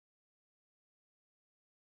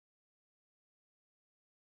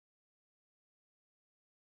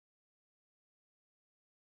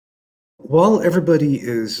While everybody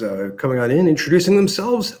is coming on in, introducing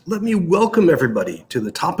themselves, let me welcome everybody to the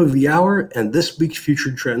top of the hour and this week's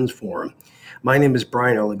Future Trends Forum. My name is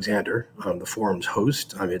Bryan Alexander. I'm the forum's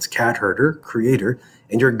host. I'm its cat herder, creator,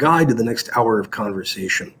 and your guide to the next hour of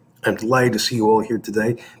conversation. I'm delighted to see you all here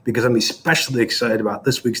today because I'm especially excited about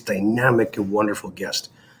this week's dynamic and wonderful guest.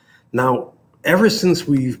 Now, ever since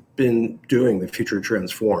we've been doing the Future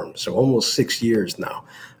Trends Forum, so almost 6 years now,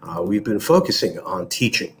 we've been focusing on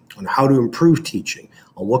teaching, on how to improve teaching,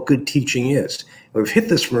 on what good teaching is. And we've hit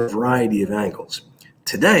this from a variety of angles.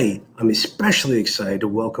 Today, I'm especially excited to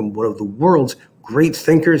welcome one of the world's great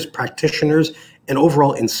thinkers, practitioners, and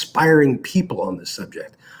overall inspiring people on this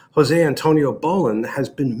subject. José Antonio Bowen has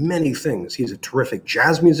been many things. He's a terrific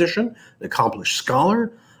jazz musician, an accomplished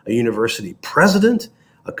scholar, a university president,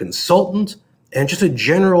 a consultant, and just a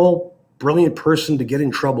general brilliant person to get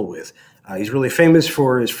in trouble with. He's really famous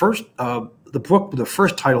for his the book with the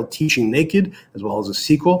first title, Teaching Naked, as well as a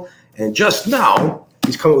sequel. And just now,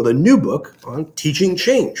 he's come up with a new book on teaching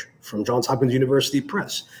change from Johns Hopkins University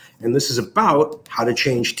Press. And this is about how to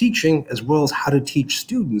change teaching, as well as how to teach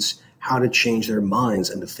students how to change their minds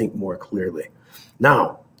and to think more clearly.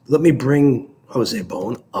 Now, let me bring José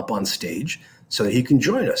Bowen up on stage so that he can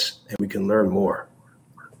join us and we can learn more.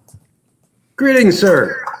 Greetings,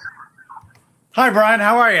 sir. Hi, Bryan.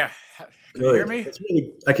 How are you? Can you hear me?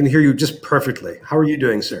 I can hear you just perfectly. How are you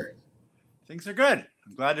doing, sir? Things are good.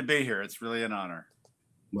 I'm glad to be here. It's really an honor.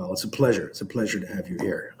 Well, it's a pleasure. It's a pleasure to have you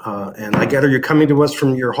here. And I gather you're coming to us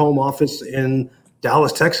from your home office in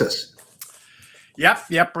Dallas, Texas.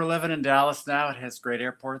 Yep. We're living in Dallas now. It has great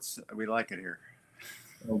airports. We like it here.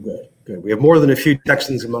 Oh, good. We have more than a few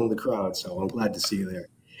Texans among the crowd, so I'm glad to see you there.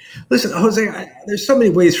 Listen, José, there's so many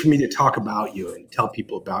ways for me to talk about you and tell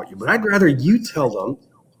people about you, but I'd rather you tell them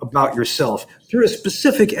about yourself through a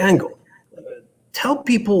specific angle. Tell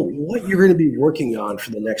people what you're going to be working on for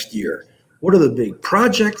the next year. What are the big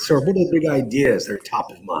projects or what are the big ideas that are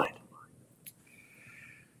top of mind?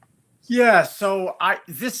 Yeah, so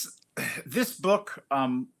this book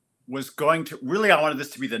was going to really, I wanted this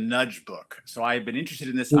to be the nudge book. So I had been interested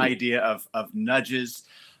in this idea of nudges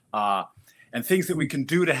and things that we can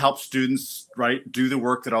do to help students, right, do the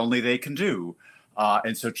work that only they can do.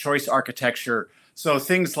 And so choice architecture. So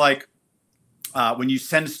things like when you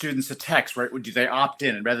send students a text, right, do they opt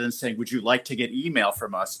in? And rather than saying, would you like to get email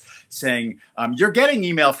from us, saying, you're getting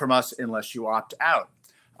email from us unless you opt out.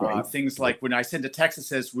 Right. Things like when I send a text that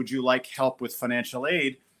says, would you like help with financial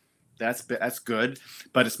aid? That's good.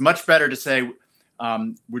 But it's much better to say,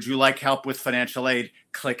 would you like help with financial aid?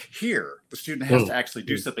 Click here. The student has to actually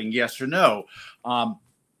do something, yes or no.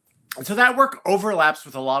 And so that work overlaps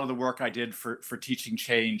with a lot of the work I did for teaching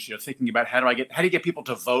change, thinking about how do you get people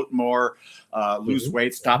to vote more, lose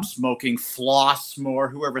weight, stop smoking, floss more,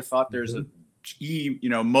 whoever thought there's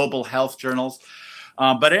mobile health journals.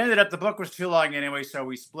 But it ended up, the book was too long anyway, so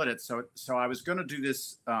we split it. So I was going to do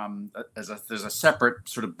this there's a separate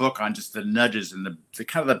sort of book on just the nudges and the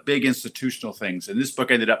kind of the big institutional things. And this book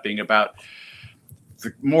ended up being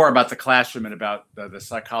more about the classroom and about the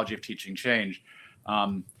psychology of teaching change.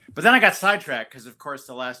 But then I got sidetracked because, of course,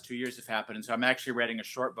 the last 2 years have happened. And so I'm actually writing a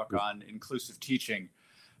short book on inclusive teaching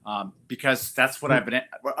because that's what I've been,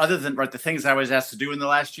 other than the things I was asked to do in the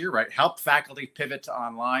last year, right? Help faculty pivot to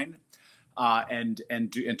online and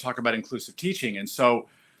talk about inclusive teaching. And so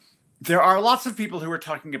there are lots of people who are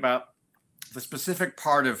talking about the specific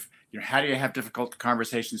part of, how do you have difficult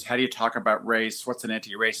conversations? How do you talk about race? What's an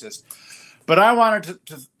anti-racist? But I wanted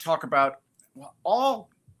to talk about all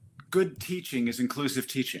good teaching is inclusive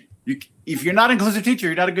teaching. If you're not an inclusive teacher,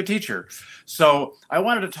 you're not a good teacher. So I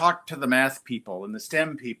wanted to talk to the math people and the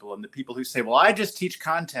STEM people and the people who say, well, I just teach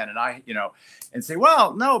content and say,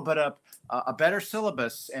 well, no, but a better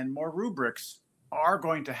syllabus and more rubrics are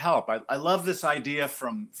going to help. I love this idea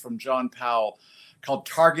from John Powell called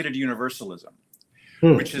targeted universalism,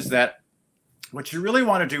 which is that what you really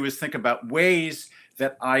want to do is think about ways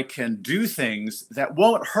that I can do things that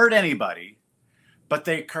won't hurt anybody, but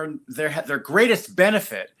their greatest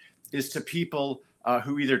benefit is to people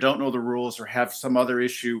who either don't know the rules or have some other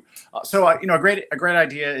issue. A great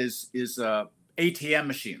idea is ATM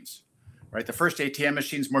machines, right? The first ATM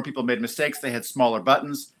machines, more people made mistakes. They had smaller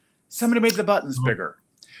buttons. Somebody made the buttons bigger,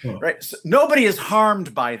 right? So nobody is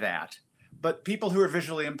harmed by that, but people who are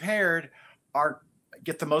visually impaired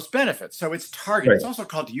get the most benefit. So it's targeted. Right. It's also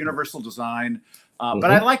called universal design.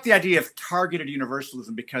 But I like the idea of targeted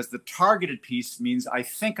universalism because the targeted piece means I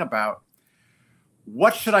think about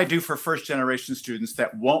what should I do for first generation students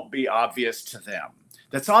that won't be obvious to them?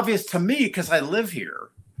 That's obvious to me because I live here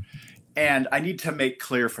and I need to make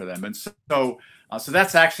clear for them. And so So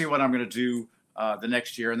that's actually what I'm going to do the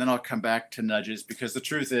next year. And then I'll come back to nudges, because the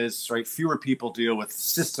truth is, right, fewer people deal with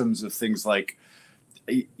systems of things like,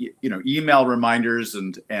 email reminders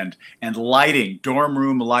and lighting. Dorm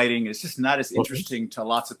room lighting is just not as interesting to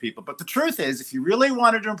lots of people. But the truth is, if you really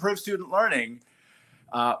wanted to improve student learning,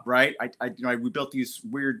 right, we built these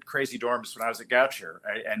weird, crazy dorms when I was at Goucher,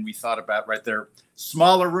 right? And we thought about, right, they're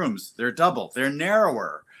smaller rooms, they're double, they're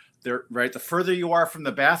narrower, they're right. The further you are from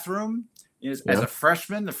the bathroom, as a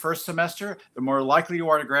freshman, the first semester, the more likely you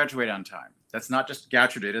are to graduate on time. That's not just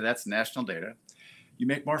Goucher data, that's national data. You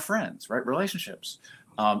make more friends, right? Relationships,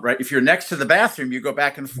 right? If you're next to the bathroom, you go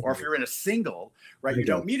back and forth. Or if you're in a single, right, you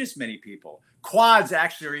don't meet as many people. Quads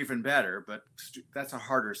actually are even better, but that's a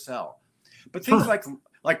harder sell. But things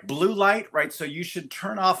like blue light, right? So you should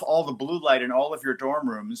turn off all the blue light in all of your dorm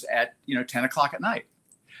rooms at 10 o'clock at night,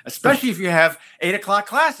 especially if you have 8 o'clock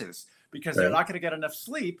classes, because they're not going to get enough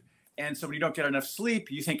sleep. And so when you don't get enough sleep,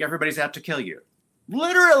 you think everybody's out to kill you.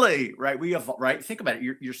 Literally, right? Right. Think about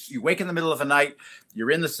it. You wake in the middle of the night.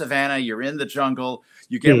 You're in the savannah. You're in the jungle.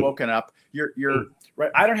 You get woken up. You're right.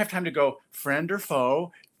 I don't have time to go friend or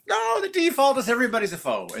foe. No, the default is everybody's a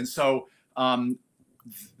foe. And so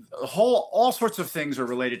all sorts of things are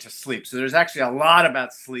related to sleep. So there's actually a lot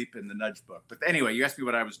about sleep in the nudge book. But anyway, you asked me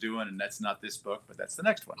what I was doing, and that's not this book, but that's the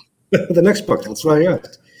next one. The next book. That's what I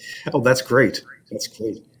asked. Oh, that's great. That's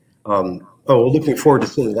great. Looking forward to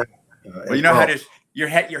seeing that. Well, you know how it is. Your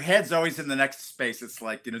head's always in the next space. It's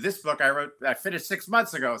like, this book I finished 6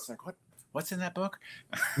 months ago. It's like, what's in that book?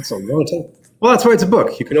 That's a long time. Well, that's why it's a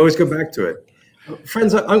book. You can always go back to it.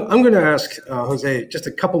 Friends, I'm going to ask Jose just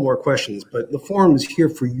a couple more questions, but the forum is here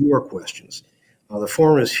for your questions. The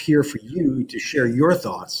forum is here for you to share your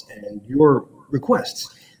thoughts and your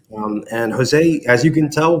requests. And Jose, as you can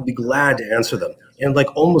tell, will be glad to answer them. And like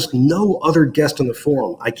almost no other guest on the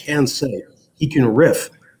forum, I can say he can riff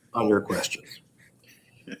on your questions.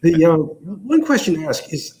 The one question to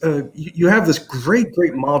ask is, you have this great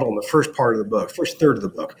model in the first part of the book, first third of the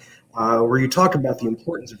book, where you talk about the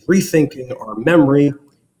importance of rethinking our memory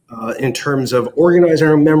in terms of organizing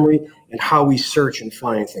our memory and how we search and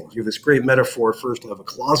find things. You have this great metaphor first of a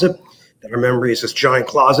closet, that our memory is this giant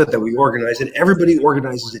closet that we organize, and everybody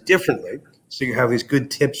organizes it differently. So you have these good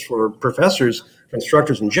tips for professors, for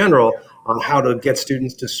instructors in general, on how to get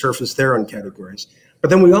students to surface their own categories. But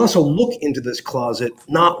then we also look into this closet,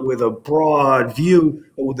 not with a broad view,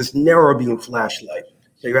 but with this narrow beam flashlight.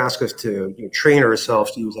 So you ask us to train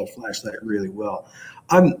ourselves to use that flashlight really well.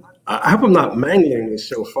 I hope I'm not mangling this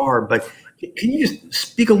so far, but can you just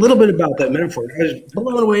speak a little bit about that metaphor? I was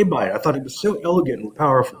blown away by it. I thought it was so elegant and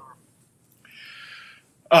powerful.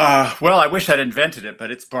 Well, I wish I'd invented it, but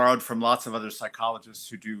it's borrowed from lots of other psychologists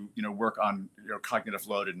who do, work on cognitive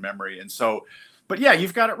load and memory. And so, but yeah,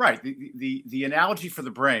 you've got it right. The analogy for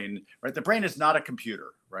the brain, right? The brain is not a computer,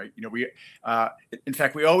 right? In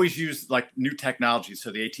fact, we always use like new technologies.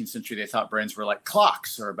 So the 18th century, they thought brains were like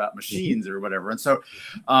clocks or about machines or whatever. And so,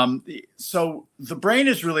 so the brain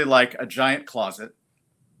is really like a giant closet.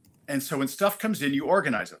 And so when stuff comes in, you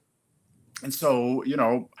organize it. And so,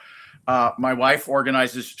 my wife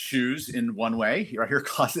organizes shoes in one way. Her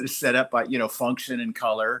closet is set up by, function and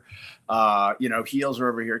color. Heels are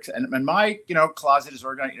over here. And my, closet is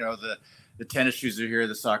organized, the tennis shoes are here,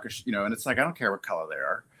 the soccer, and it's like, I don't care what color they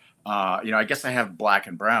are. I guess I have black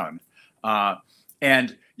and brown.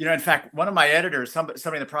 And, in fact, one of my editors, somebody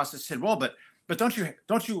in the process said, well, but don't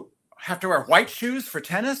you have to wear white shoes for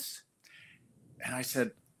tennis? And I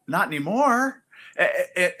said, not anymore.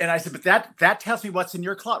 And I said, but that tells me what's in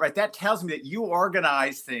your closet, right? That tells me that you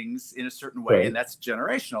organize things in a certain way, and that's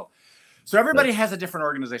generational. So everybody has a different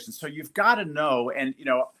organization. So you've got to know, and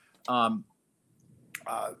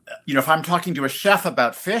if I'm talking to a chef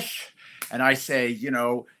about fish, and I say,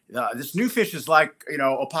 this new fish is like,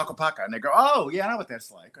 opaka, and they go, oh yeah, I know what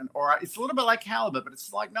that's like, or it's a little bit like halibut, but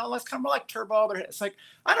it's like, no, that's kind of more like turbot. But it's like,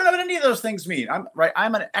 I don't know what any of those things mean.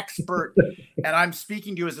 I'm an expert, and I'm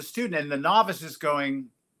speaking to you as a student, and the novice is going,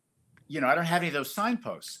 I don't have any of those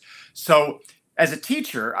signposts. So as a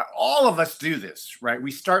teacher, all of us do this, right?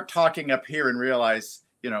 We start talking up here and realize,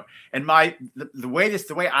 and the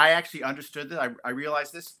way I actually understood that, I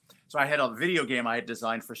realized this. So I had a video game I had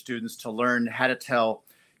designed for students to learn how to tell,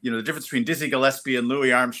 the difference between Dizzy Gillespie and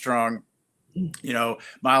Louis Armstrong,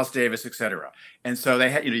 Miles Davis, et cetera. And so they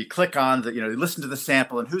had, you click on the, you listen to the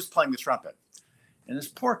sample and who's playing the trumpet. And this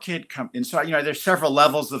poor kid and so, there's several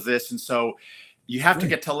levels of this. And so you have to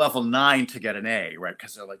get to level 9 to get an A, right?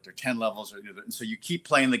 Because they're 10 levels. And so you keep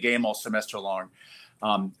playing the game all semester long.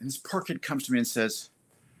 And this poor kid comes to me and says,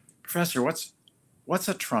 Professor, what's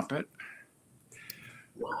a trumpet?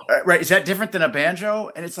 Right. Is that different than a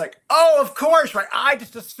banjo? And it's like, oh, of course, right. I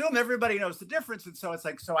just assume everybody knows the difference. And so it's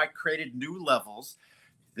like, so I created new levels.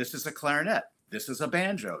 This is a clarinet. This is a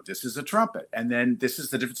banjo. This is a trumpet. And then this is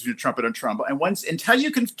the difference between trumpet and trombone. And until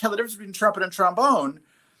you can tell the difference between trumpet and trombone,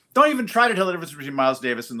 don't even try to tell the difference between Miles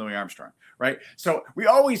Davis and Louis Armstrong, right? So we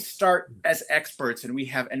always start as experts, and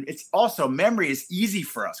it's also, memory is easy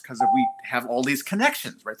for us because we have all these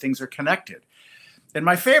connections, right? Things are connected. And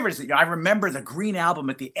my favorite is that I remember the Green Album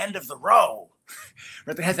at the end of the row,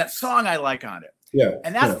 right? That has that song I like on it. Yeah.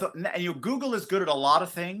 And that's Google is good at a lot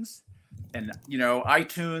of things, and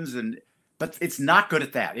iTunes, but it's not good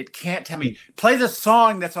at that. It can't tell me, play the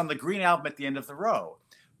song that's on the Green Album at the end of the row.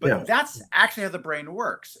 But that's actually how the brain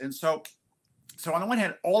works. And so on the one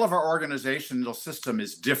hand, all of our organizational system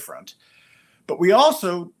is different, but we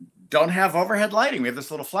also don't have overhead lighting. We have this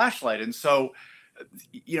little flashlight. And so,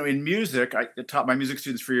 in music, I taught my music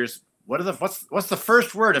students for years, what's the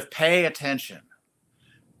first word of pay attention,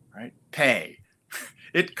 right? Pay.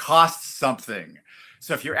 It costs something.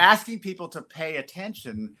 So if you're asking people to pay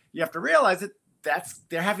attention, you have to realize that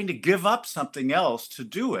they're having to give up something else to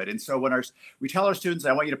do it. And so when we tell our students,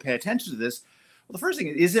 I want you to pay attention to this, well, the first thing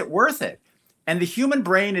is it worth it? And the human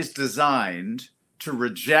brain is designed to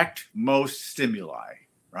reject most stimuli,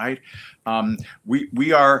 right?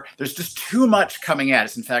 There's just too much coming at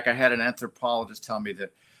us. In fact, I had an anthropologist tell me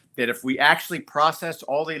that if we actually processed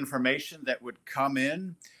all the information that would come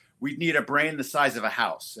in, we'd need a brain the size of a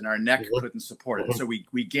house, and our neck couldn't support it. So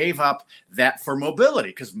we gave up that for mobility,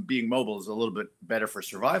 because being mobile is a little bit better for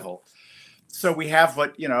survival. So we have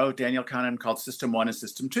what, Daniel Kahneman called system 1 and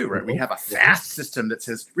system 2, right? We have a fast system that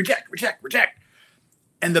says reject, reject, reject.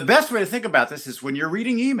 And the best way to think about this is when you're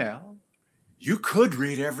reading email, you could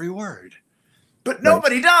read every word, but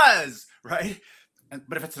nobody does, right?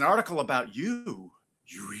 But if it's an article about you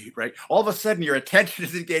read, right? All of a sudden your attention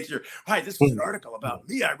is engaged. You're, right, this is an article about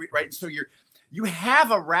me, I read, right? And so you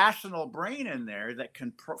have a rational brain in there that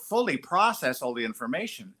can fully process all the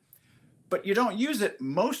information, but you don't use it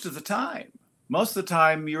most of the time. Most of the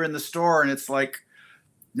time you're in the store and it's like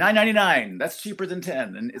 $9.99, that's cheaper than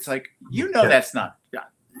 10. And it's like, that's not,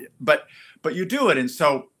 but you do it. And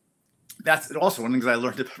so that's also one of the things I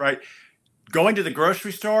learned, right? Going to the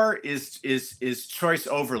grocery store is choice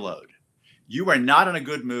overload. You are not in a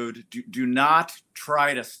good mood. Do not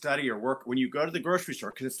try to study or work when you go to the grocery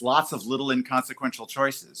store, because it's lots of little inconsequential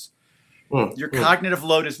choices. Your cognitive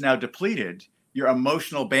load is now depleted. Your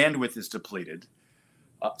emotional bandwidth is depleted.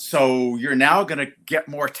 So you're now going to get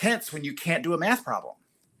more tense when you can't do a math problem.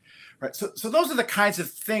 Right. So those are the kinds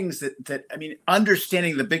of things that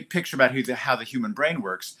understanding the big picture about how the human brain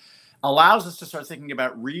works allows us to start thinking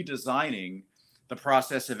about redesigning the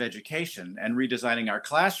process of education and redesigning our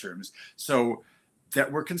classrooms so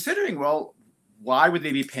that we're considering, well, why would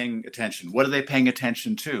they be paying attention? What are they paying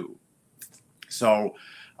attention to? So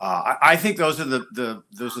I think that's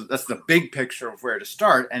the big picture of where to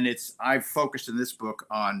start. And I've focused in this book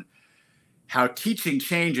on how teaching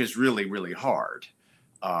change is really, really hard.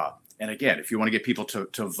 And again, if you want to get people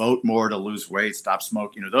to vote more, to lose weight, stop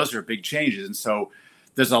smoking, those are big changes. And so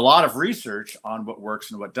there's a lot of research on what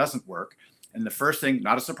works and what doesn't work. And the first thing,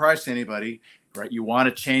 not a surprise to anybody, right? You want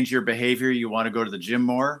to change your behavior. You want to go to the gym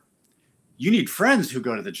more. You need friends who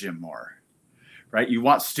go to the gym more, right? You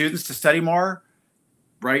want students to study more,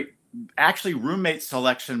 right? Actually, roommate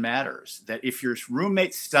selection matters. That if your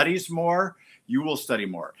roommate studies more, you will study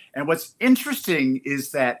more. And what's interesting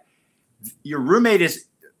is that your roommate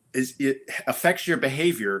it affects your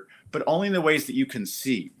behavior, but only in the ways that you can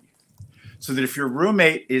see. So that if your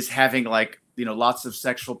roommate is having lots of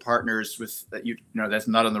sexual partners that's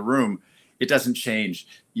not in the room, it doesn't change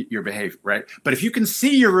your behavior, right? But if you can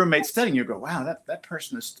see your roommate studying, you go, wow, that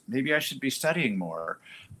person maybe I should be studying more.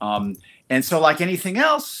 And so like anything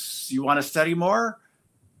else, you want to study more,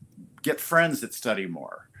 get friends that study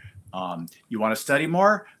more. You want to study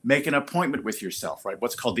more, make an appointment with yourself, right?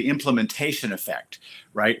 What's called the implementation effect,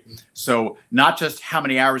 right? So not just how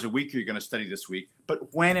many hours a week you're going to study this week,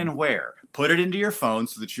 but when and where. Put it into your phone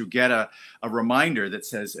so that you get a reminder that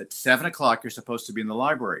says at 7 o'clock, you're supposed to be in the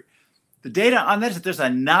library. The data on that is that there's a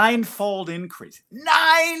 9-fold increase.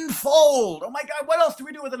 9-fold! Oh my God, what else do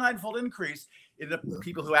we do with a 9-fold increase in the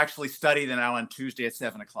people who actually study now on Tuesday at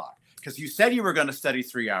 7 o'clock? Because you said you were going to study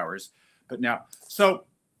 3 hours, but now, so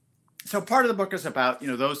part of the book is about,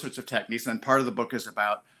 those sorts of techniques. And part of the book is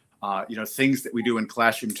about, things that we do in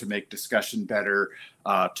classroom to make discussion better,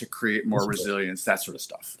 to create more resilience, that sort of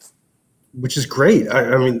stuff. Which is great.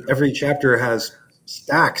 I mean, every chapter has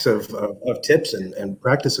stacks of tips and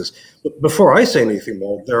practices. But before I say anything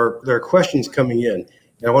more, there are questions coming in.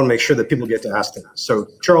 And I want to make sure that people get to ask them. So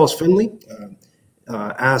Charles Finley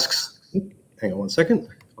asks, hang on one second.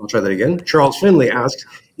 I'll try that again. Charles Finley asks,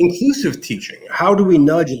 inclusive teaching, how do we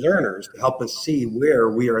nudge learners to help us see where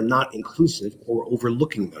we are not inclusive or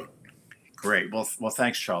overlooking them? Great. Well,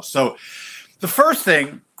 thanks, Charles. So the first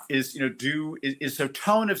thing is, so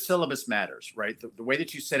tone of syllabus matters, right? The way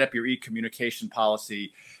that you set up your e-communication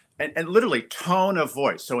policy and literally tone of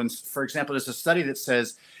voice. So for example, there's a study that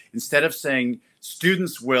says, instead of saying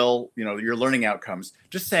students will, your learning outcomes,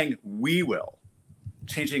 just saying we will.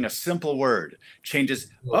 Changing a simple word changes.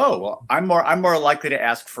 Oh, well, I'm more likely to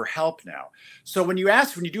ask for help now. So when you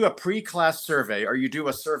do a pre-class survey or you do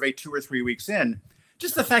a survey 2 or 3 weeks in,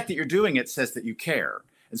 just the fact that you're doing it says that you care,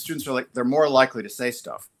 and students are they're more likely to say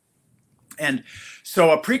stuff. And so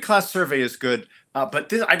a pre-class survey is good,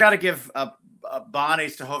 but I got to give Bonnie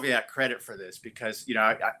Stachowiak credit for this because we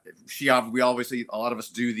obviously, a lot of us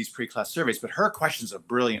do these pre-class surveys, but her question's a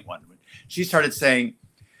brilliant one. She started saying,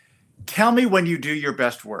 tell me when you do your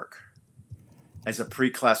best work as a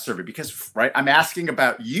pre-class survey, because I'm asking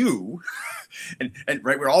about you and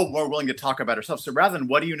right, we're all more willing to talk about ourselves. So rather than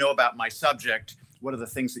what do you know about my subject, what are the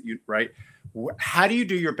things that how do you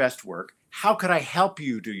do your best work? How could I help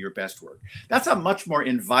you do your best work? That's a much more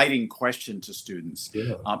inviting question to students.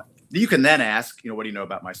 Yeah. You can then ask, what do you know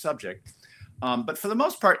about my subject? But for the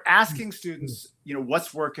most part, asking students,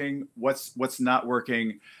 what's working, what's not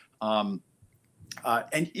working, and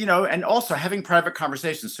also having private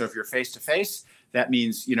conversations. So if you're face to face, that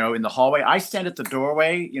means, in the hallway, I stand at the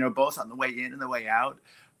doorway, both on the way in and the way out,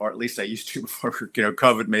 or at least I used to before,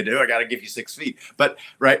 COVID made it. I got to give you 6 feet, but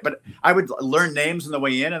I would learn names on the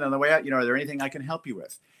way in and on the way out. Are there anything I can help you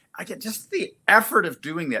with? I get just the effort of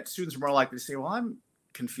doing that. Students are more likely to say, well, I'm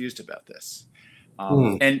confused about this.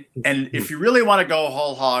 And if you really want to go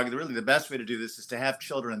whole hog, really the best way to do this is to have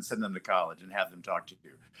children and send them to college and have them talk to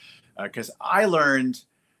you. Because I learned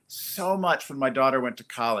so much when my daughter went to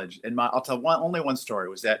college. And I'll tell only one story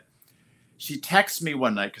was that she texts me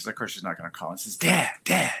one night, because of course she's not going to call, and says, Dad,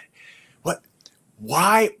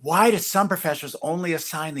 why do some professors only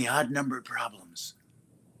assign the odd numbered problems?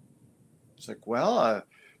 It's like, well,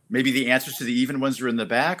 maybe the answers to the even ones are in the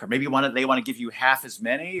back, or maybe they want to give you half as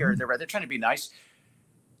many, or they're trying to be nice.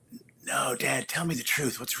 No, Dad, tell me the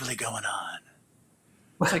truth. What's really going on?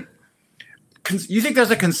 It's like, you think there's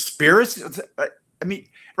a conspiracy? I mean,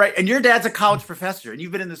 right. And your dad's a college professor and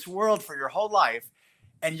you've been in this world for your whole life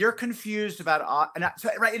and you're confused about,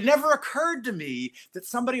 it never occurred to me that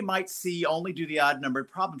somebody might only do the odd numbered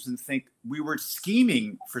problems and think we were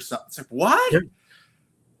scheming for something. It's like, what? Yep.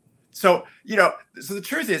 So, so the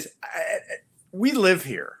truth is we live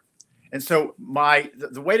here. And so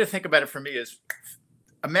the way to think about it for me is,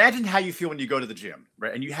 imagine how you feel when you go to the gym,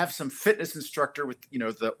 right? And you have some fitness instructor with,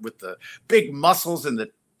 with the big muscles and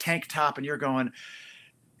the tank top, and you're going,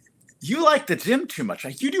 you like the gym too much.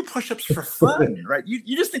 Like, you do push-ups for fun, right?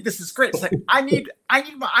 You just think this is great. It's like, I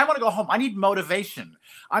want to go home. I need motivation.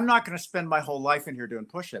 I'm not going to spend my whole life in here doing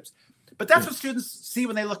push-ups. But that's what students see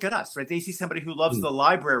when they look at us, right? They see somebody who loves the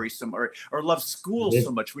library or loves school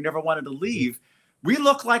so much we never wanted to leave. We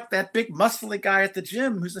look like that big muscly guy at the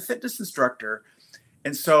gym who's a fitness instructor.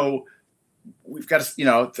 And so we've got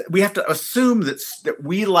to, we have to assume that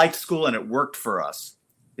we liked school and it worked for us.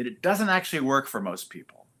 It doesn't actually work for most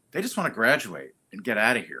people. They just want to graduate and get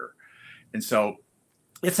out of here. And so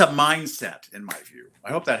it's a mindset, in my view.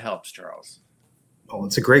 I hope that helps, Charles. Well,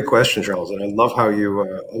 it's a great question, Charles, and I love how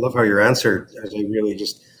your answer really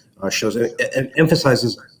just shows and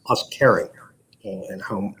emphasizes us caring and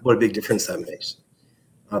what a big difference that makes.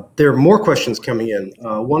 There are more questions coming in.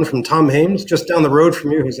 One from Tom Hames, just down the road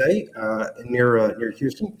from you, Jose, near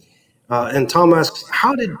Houston. And Tom asks,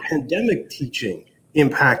 how did pandemic teaching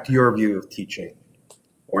impact your view of teaching,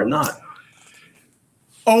 or not?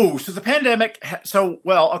 Oh, so the pandemic. So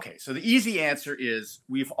the easy answer is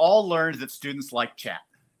we've all learned that students like chat,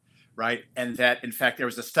 right? And that, in fact, there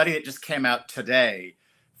was a study that just came out today,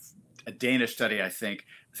 a Danish study, I think,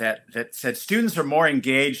 that said students are more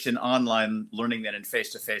engaged in online learning than in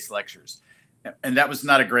face-to-face lectures. And that was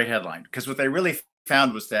not a great headline, because what they really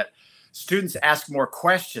found was that students ask more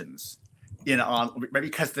questions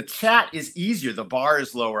because the chat is easier. The bar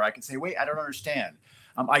is lower. I can say, wait, I don't understand.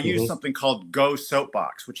 I use something called Go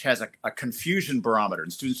Soapbox, which has a confusion barometer,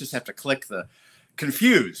 and students just have to click the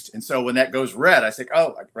confused. And so when that goes red, I say,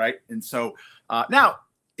 oh, right. And so now,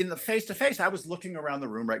 in the face-to-face, I was looking around the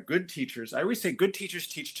room, right? Good teachers. I always say good teachers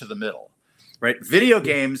teach to the middle, right? Video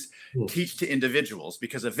games teach to individuals,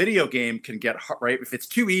 because a video game can get hard, right? If it's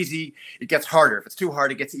too easy, it gets harder. If it's too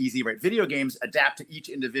hard, it gets easy, right? Video games adapt to each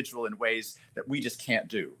individual in ways that we just can't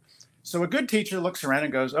do. So a good teacher looks around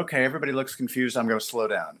and goes, okay, everybody looks confused. I'm going to slow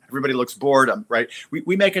down. Everybody looks bored. Right.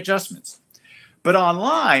 We make adjustments. But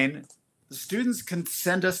online, the students can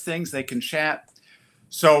send us things. They can chat.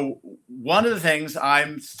 So one of the things,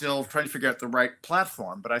 I'm still trying to figure out the right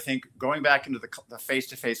platform, but I think going back into the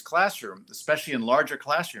face-to-face classroom, especially in larger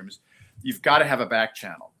classrooms, you've got to have a back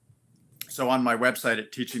channel. So on my website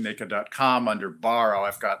at teachingmakeup.com, under borrow,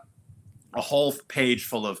 I've got a whole page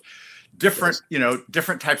full of different,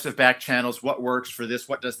 different types of back channels. What works for this?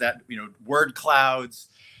 What does that, word clouds.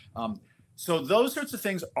 So those sorts of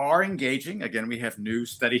things are engaging. Again, we have new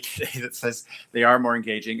study today that says they are more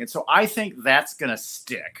engaging. And so I think that's going to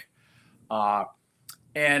stick.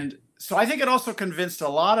 And so I think it also convinced a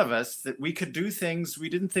lot of us that we could do things we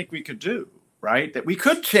didn't think we could do, right? That we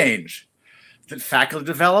could change, that faculty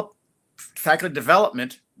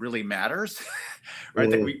development really matters, right?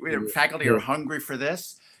 That we faculty are hungry for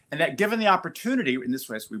this. And that given the opportunity, in this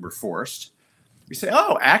way, we were forced, we say,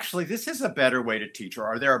 oh, actually, this is a better way to teach, or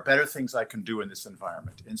are there better things I can do in this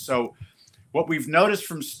environment? And so what we've noticed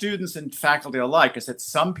from students and faculty alike is that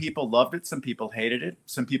some people loved it, some people hated it,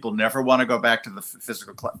 some people never want to go back to the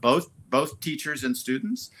physical class, both teachers and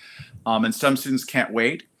students, and some students can't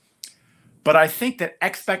wait. But I think that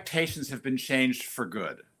expectations have been changed for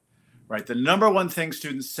good, right? The number one thing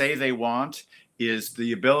students say they want is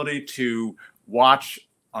the ability to watch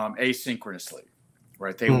asynchronously.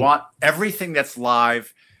 Right, they want everything that's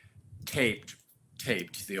live, taped.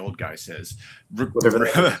 The old guy says,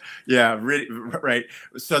 yeah, right,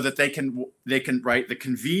 so that they can write the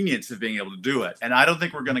convenience of being able to do it. And I don't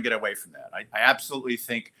think we're going to get away from that. I absolutely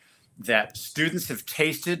think that students have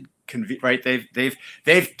tasted, right?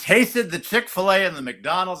 They've tasted the Chick-fil-A and the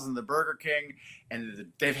McDonald's and the Burger King, and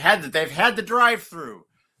they've had the drive-through.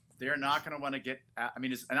 They're not going to want to get,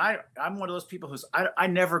 I'm one of those people I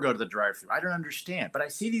never go to the drive-thru. I don't understand, but I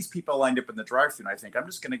see these people lined up in the drive-thru and I think I'm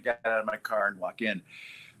just going to get out of my car and walk in.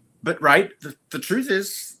 But right, the truth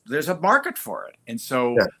is there's a market for it. And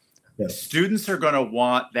so students are going to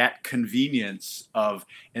want that convenience of,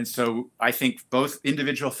 and so I think both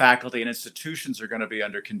individual faculty and institutions are going to be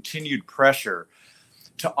under continued pressure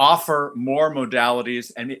to offer more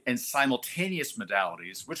modalities and simultaneous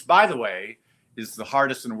modalities, which, by the way, is the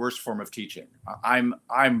hardest and worst form of teaching.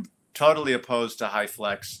 I'm totally opposed to high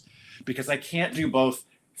flex because I can't do both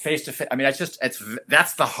face to face. I mean, I think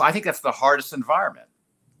that's the hardest environment.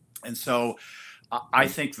 And so I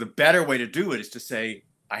think the better way to do it is to say,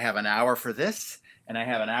 I have an hour for this and I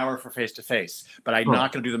have an hour for face to face, but I'm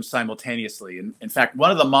not going to do them simultaneously. And in fact,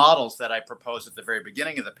 one of the models that I proposed at the very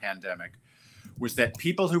beginning of the pandemic was that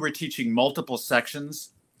people who were teaching multiple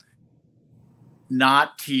sections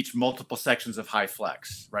not teach multiple sections of high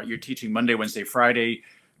flex, right? You're teaching Monday, Wednesday, Friday,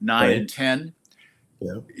 9 and 10.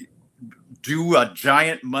 Yeah. Do a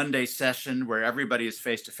giant Monday session where everybody is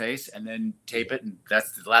face-to-face and then tape it. And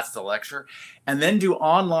that's the lecture. And then do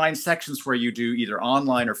online sections where you do either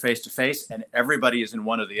online or face-to-face and everybody is in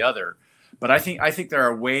one or the other. But I think there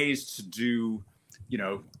are ways to do,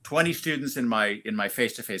 20 students in my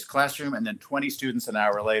face-to-face classroom and then 20 students an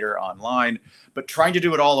hour later online, but trying to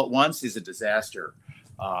do it all at once is a disaster.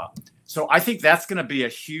 So I think that's going to be a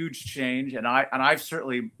huge change. And I've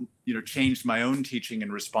certainly, changed my own teaching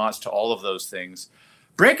in response to all of those things.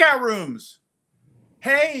 Breakout rooms.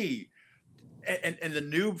 Hey, and the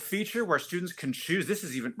new feature where students can choose, this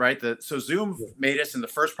is even right. So Zoom made us in the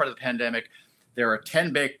first part of the pandemic, there are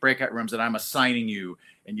 10 breakout rooms that I'm assigning you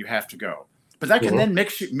and you have to go. But that can then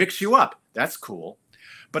mix you up. That's cool.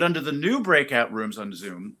 But under the new breakout rooms on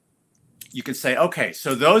Zoom, you can say, okay,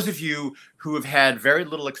 so those of you who have had very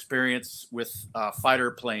little experience with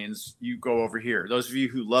fighter planes, you go over here. Those of you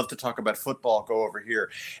who love to talk about football, go over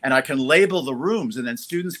here. And I can label the rooms, and then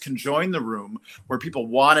students can join the room where people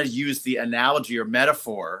want to use the analogy or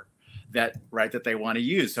metaphor that they want to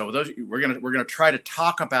use. So we're gonna try to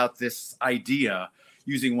talk about this idea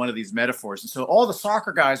using one of these metaphors. And so all the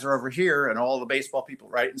soccer guys are over here and all the baseball people,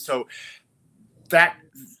 right? And so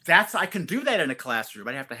I can do that in a classroom.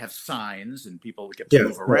 I have to have signs and people get to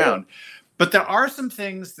move around. But there are some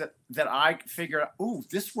things that I figure out, ooh,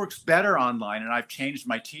 this works better online, and I've changed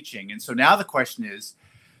my teaching. And so now the question is,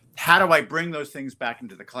 how do I bring those things back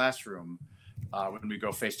into the classroom when we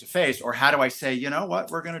go face to face? Or how do I say, you know what,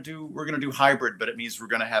 we're gonna do hybrid, but it means we're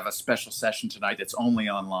gonna have a special session tonight that's only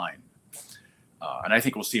online. And I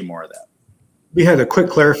think we'll see more of that. We had a quick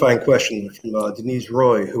clarifying question from Denise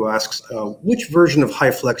Roy, who asks, which version of high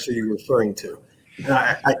flex are you referring to? And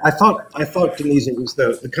I thought, Denise, it was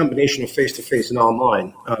the combination of face-to-face and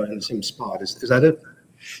online in the same spot. Is that it?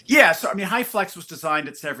 Yeah, so I mean, HighFlex was designed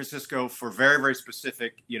at San Francisco for very, very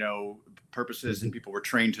specific, purposes, and people were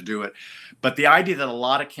trained to do it. But the idea that a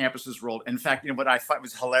lot of campuses rolled, in fact, what I thought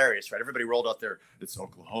was hilarious, right? Everybody rolled out there, it's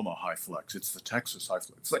Oklahoma HighFlex, it's the Texas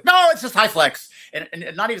HighFlex. It's like, no, it's just HighFlex, and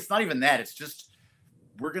it's not even that. It's just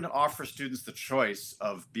we're going to offer students the choice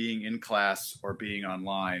of being in class or being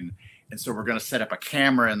online. And so we're going to set up a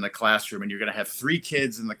camera in the classroom, and you're going to have 3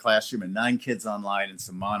 kids in the classroom and 9 kids online and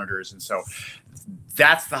some monitors. And so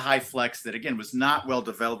that's the HighFlex that, again, was not well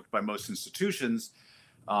developed by most institutions.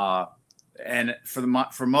 And for the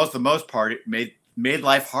most part, it made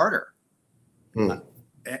life harder. And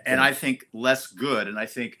I think less good. And I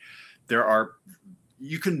think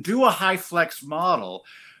you can do a HighFlex model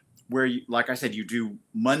where, like I said, you do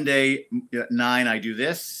Monday at 9, I do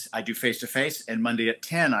this, I do face-to-face, and Monday at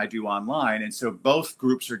 10, I do online. And so both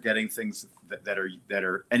groups are getting things that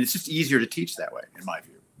are, and it's just easier to teach that way, in my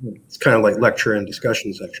view. It's kind of like lecture and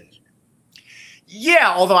discussion sections.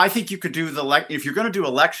 Yeah, although I think you could do if you're going to do a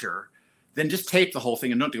lecture, then just tape the whole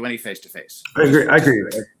thing and don't do any face-to-face. I agree.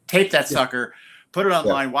 Tape that sucker. Put it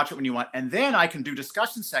online, watch it when you want. And then I can do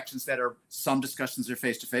discussion sections some discussions are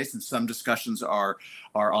face-to-face and some discussions are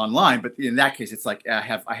online. But in that case, it's like I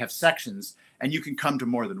have sections, and you can come to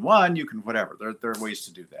more than one, you can whatever. There are ways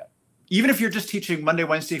to do that. Even if you're just teaching Monday,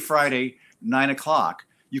 Wednesday, Friday, 9 o'clock,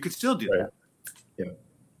 you could still do that.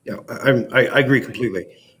 Yeah, I agree completely.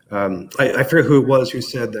 I forget who it was who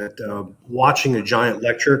said that watching a giant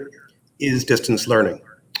lecture is distance learning.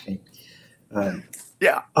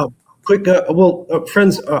 Quick,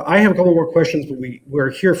 friends, I have a couple more questions, but we're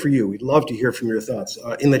here for you. We'd love to hear from your thoughts.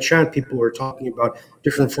 In the chat, people are talking about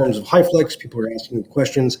different forms of HighFlex. People are asking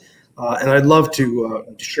questions, and I'd love to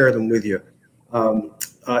share them with you.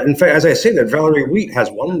 In fact, as I say that, Valerie Wheat has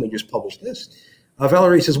one. They just published this.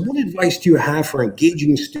 Valerie says, what advice do you have for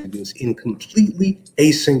engaging students in completely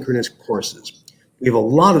asynchronous courses? We have a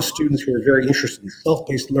lot of students who are very interested in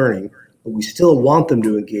self-paced learning, but we still want them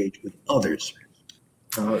to engage with others.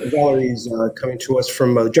 Valerie's coming to us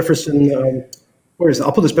from Jefferson. Where is it?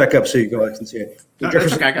 I'll put this back up so you guys can see it.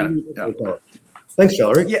 Jefferson. Okay, I got it. Yeah. Thanks,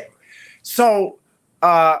 Valerie. Yeah. So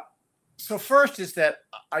first is that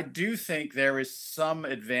I do think there is some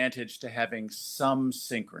advantage to having some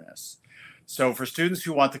synchronous. So for students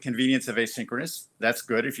who want the convenience of asynchronous, that's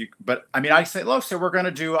good. But I mean, I say, look, so I'm going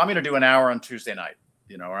to do an hour on Tuesday night,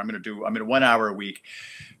 or I'm going to 1 hour a week.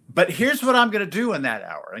 But here's what I'm going to do in that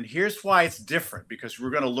hour. And here's why it's different, because we're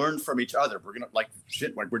going to learn from each other. We're going to like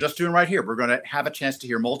we're just doing right here. We're going to have a chance to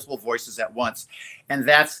hear multiple voices at once. And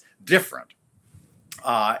that's different.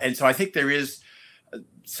 And so I think there is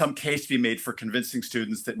some case to be made for convincing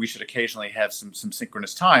students that we should occasionally have some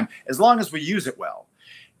synchronous time, as long as we use it well.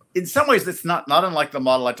 In some ways, that's not unlike the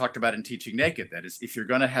model I talked about in Teaching Naked. That is, if you're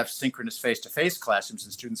going to have synchronous face-to-face classrooms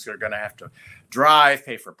and students are going to have to drive,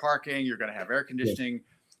 pay for parking, you're going to have air conditioning,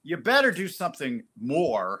 you better do something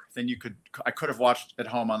more than I could have watched at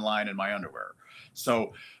home online in my underwear.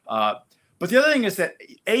 So, but the other thing is that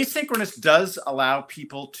asynchronous does allow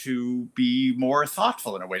people to be more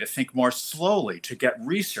thoughtful in a way, to think more slowly, to get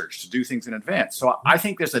research, to do things in advance. So I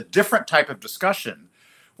think there's a different type of discussion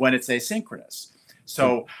when it's asynchronous.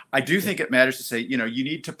 So I do think it matters to say, you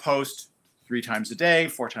need to post 3 times a day,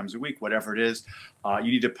 4 times a week, whatever it is.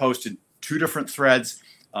 You need to post in 2 different threads.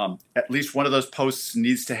 At least one of those posts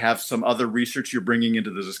needs to have some other research you're bringing into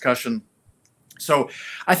the discussion. So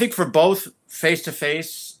I think for both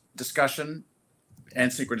face-to-face discussion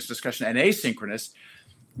and synchronous discussion and asynchronous,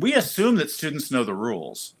 we assume that students know the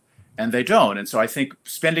rules, and they don't. And so I think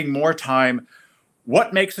spending more time,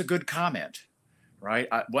 what makes a good comment? Right.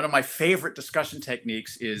 One of my favorite discussion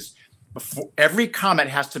techniques is every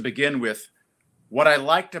comment has to begin with what I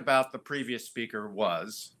liked about the previous speaker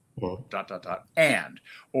was ...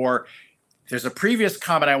 or there's a previous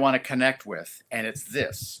comment I want to connect with, and it's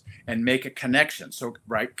this, and make a connection. So,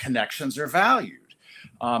 right, connections are valued.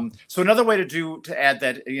 So another way to add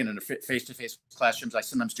that in face-to-face classrooms, I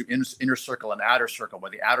sometimes do inner circle and outer circle,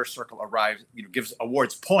 where the outer circle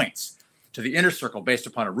awards points to the inner circle based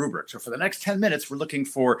upon a rubric. So for the next 10 minutes, we're looking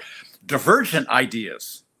for divergent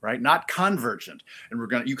ideas, right? Not convergent.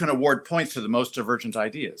 And you can award points to the most divergent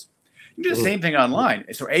ideas. You can do the same thing online.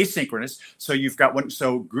 So asynchronous. So you've got one.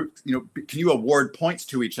 So group, can you award points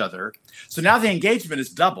to each other? So now the engagement is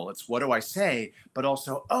double. It's what do I say, but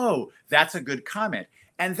also, oh, that's a good comment.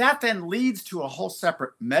 And that then leads to a whole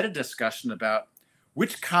separate meta discussion about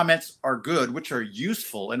which comments are good, which are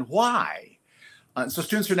useful, and why. So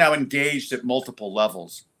students are now engaged at multiple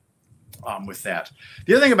levels with that.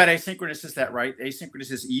 The other thing about asynchronous is that, right,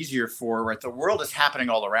 asynchronous is easier the world is happening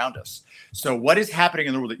all around us. So what is happening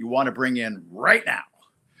in the world that you want to bring in right now?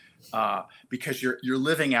 because you're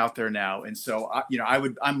living out there now. And so,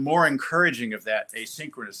 I'm more encouraging of that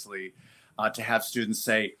asynchronously, to have students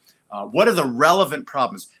say, what are the relevant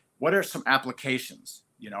problems? What are some applications?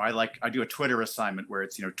 I do a Twitter assignment where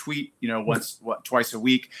it's, tweet, twice a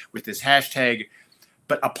week with this hashtag,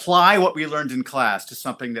 but apply what we learned in class to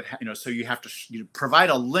something that, so you have to provide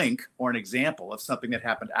a link or an example of something that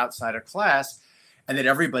happened outside of class, and that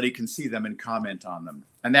everybody can see them and comment on them.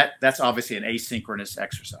 And that's obviously an asynchronous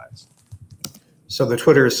exercise. So the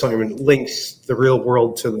Twitter assignment links the real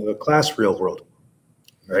world to the class real world.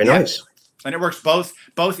 Very nice. And it works both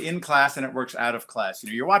in class and it works out of class.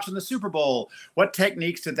 You're watching the Super Bowl. What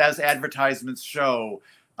techniques did those advertisements show?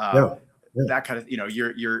 That kind of,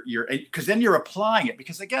 you're because then you're applying it.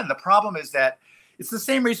 Because again, the problem is that it's the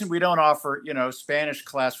same reason we don't offer, Spanish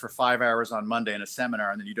class for 5 hours on Monday in a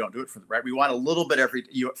seminar, and then you don't do it right. We want a little bit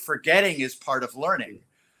forgetting is part of learning.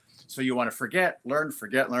 So you want to forget, learn.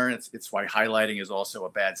 It's why highlighting is also a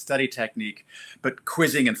bad study technique, but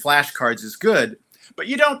quizzing and flashcards is good.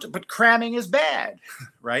 But cramming is bad,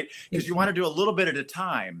 right? Because you want to do a little bit at a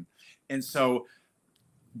time. And so,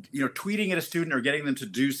 tweeting at a student or getting them to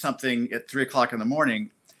do something at 3 o'clock in the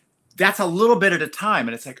morning, that's a little bit at a time.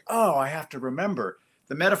 And it's like, oh, I have to remember.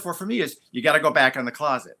 The metaphor for me is you got to go back in the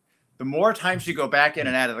closet. The more times you go back in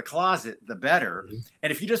and out of the closet, the better.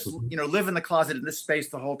 And if you just, live in the closet in this space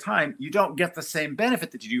the whole time, you don't get the same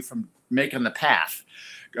benefit that you do from making the path.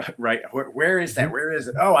 Right? Where is that? Where is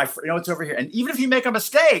it? Oh, it's over here. And even if you make a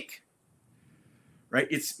mistake, right?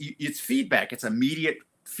 It's feedback. It's immediate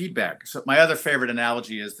feedback. So my other favorite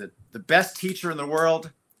analogy is that the best teacher in the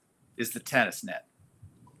world is the tennis net.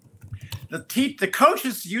 The coach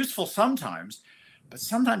is useful sometimes, but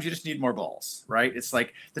sometimes you just need more balls, right? It's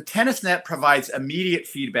like the tennis net provides immediate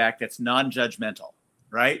feedback that's non-judgmental,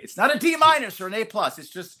 right? It's not a D- or an A+. It's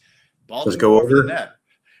just ball doesn't go over the net.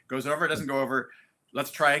 Goes over, doesn't go over.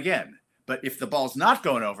 Let's try again. But if the ball's not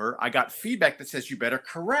going over, I got feedback that says you better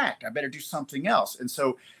correct. I better do something else. And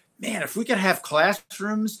so, man, if we could have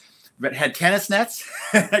classrooms that had tennis nets,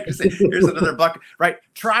 I could say, here's another bucket, right?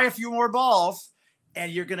 Try a few more balls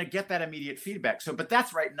and you're going to get that immediate feedback. So, but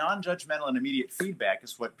that's right. Non-judgmental and immediate feedback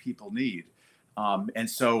is what people need. And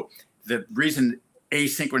so the reason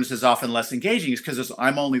asynchronous is often less engaging is because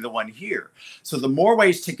I'm only the one here. So the more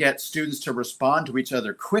ways to get students to respond to each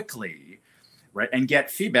other quickly, right, and get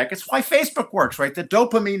feedback. It's why Facebook works, right? The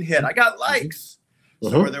dopamine hit. I got likes.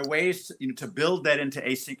 So are there ways to build that into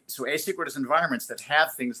asynchronous environments that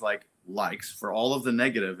have things like likes for all of the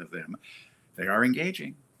negative of them? They are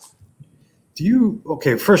engaging.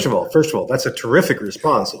 First of all, that's a terrific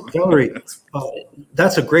response. Valerie,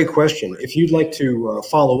 that's a great question. If you'd like to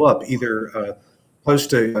follow up, either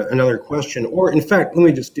post another question, or in fact, let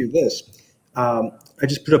me just do this. I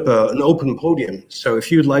just put up an open podium. So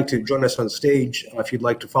if you'd like to join us on stage, if you'd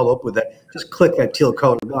like to follow up with that, just click that teal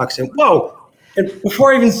colored box and whoa. And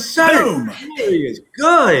before I even said it, there he is.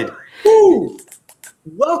 Good. Woo.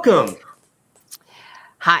 Welcome.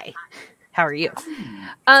 Hi. How are you?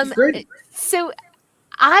 Great. So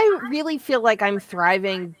I really feel like I'm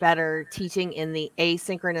thriving better teaching in the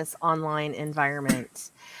asynchronous online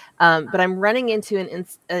environment. But I'm running into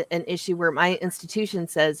an issue where my institution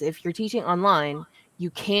says if you're teaching online, you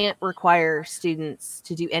can't require students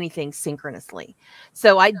to do anything synchronously.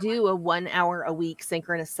 So I do a 1 hour a week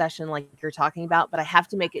synchronous session like you're talking about, but I have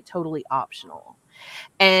to make it totally optional.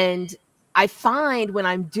 And I find when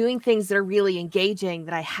I'm doing things that are really engaging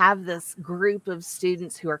that I have this group of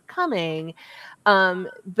students who are coming,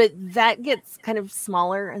 but that gets kind of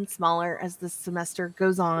smaller and smaller as the semester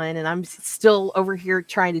goes on. And I'm still over here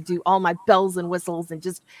trying to do all my bells and whistles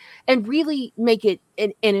and really make it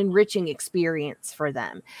an enriching experience for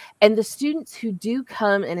them. And the students who do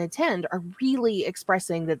come and attend are really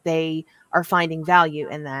expressing that they are finding value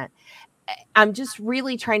in that. I'm just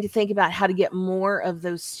really trying to think about how to get more of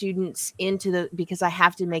those students because I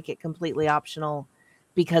have to make it completely optional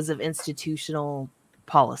because of institutional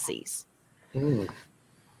policies.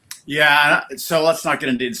 Yeah. So let's not get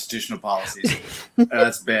into institutional policies.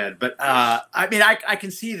 That's bad. But I mean, I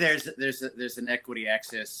can see there's an equity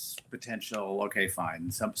access potential. Okay, fine.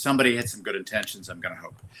 Somebody had some good intentions, I'm going to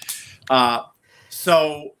hope.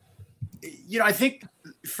 So, I think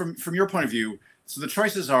from your point of view, so the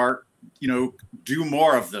choices are, do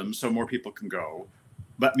more of them so more people can go.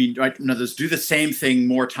 But I mean, do the same thing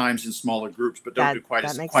more times in smaller groups, but don't do quite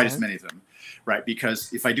as many of them, right?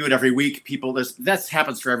 Because if I do it every week, that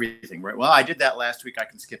happens for everything, right? Well, I did that last week, I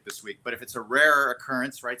can skip this week. But if it's a rare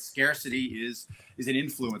occurrence, right? Scarcity is an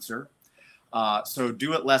influencer. So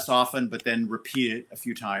do it less often, but then repeat it a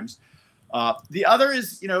few times. The other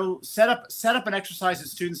is, set up an exercise that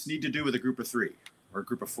students need to do with a group of 3 or a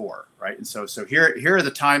group of 4, right? And so here are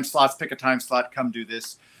the time slots. Pick a time slot. Come do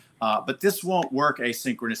this. But this won't work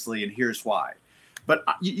asynchronously, and here's why. But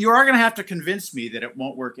you are going to have to convince me that it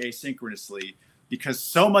won't work asynchronously, because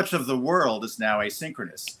so much of the world is now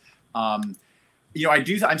asynchronous. I'm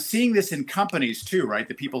seeing this in companies too, right?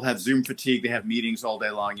 The people have Zoom fatigue. They have meetings all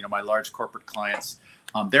day long. My large corporate clients,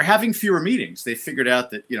 they're having fewer meetings. They figured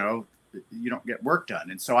out that, you don't get work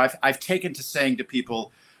done. And so I've taken to saying to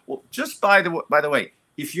people, well, just by the way,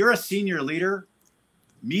 if you're a senior leader,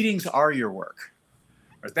 meetings are your work.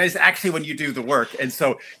 That is actually when you do the work. And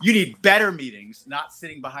so you need better meetings, not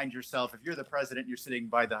sitting behind yourself. If you're the president, you're sitting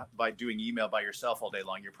by doing email by yourself all day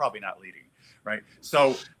long, you're probably not leading, right?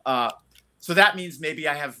 So that means maybe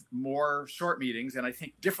I have more short meetings, and I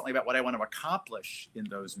think differently about what I want to accomplish in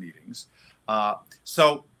those meetings. I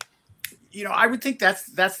would think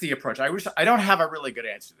that's the approach. I don't have a really good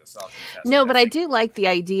answer to this. No, but I do like the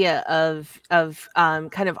idea of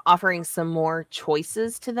kind of offering some more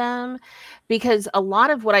choices to them, because a lot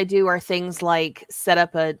of what I do are things like set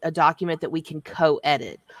up a document that we can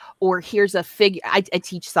co-edit, or here's a figure. I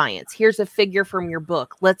teach science. Here's a figure from your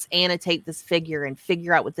book. Let's annotate this figure and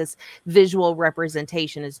figure out what this visual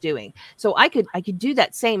representation is doing. So I could do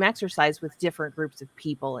that same exercise with different groups of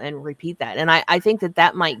people and repeat that. And I think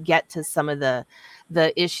that might get to some of the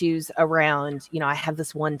issues around, I have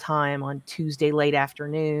this one time on Tuesday late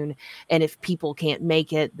afternoon, and if people can't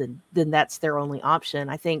make it, then that's their only option.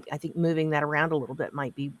 I think moving that around a little bit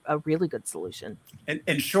might be a really good solution.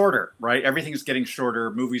 And shorter, right? Everything's getting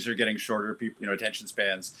shorter. Movies are getting shorter. People, attention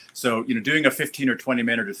spans. So, doing a 15 or 20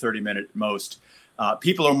 minute or 30 minute most,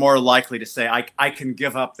 people are more likely to say, I can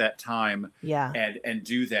give up that time and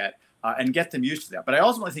do that. And get them used to that. But I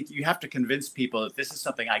ultimately think you have to convince people that this is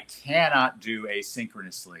something I cannot do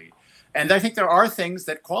asynchronously. And I think there are things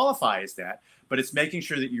that qualify as that, but it's making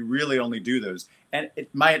sure that you really only do those. And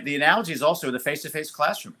the analogy is also the face-to-face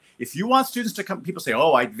classroom. If you want students to come, people say,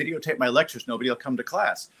 oh, I videotape my lectures, nobody will come to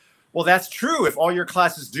class. Well, that's true if all your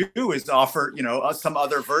classes do is offer, some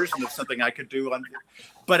other version of something I could do.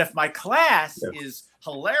 But if my class is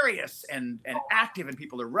hilarious and active and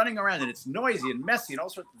people are running around and it's noisy and messy and all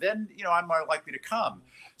sorts, then, I'm more likely to come.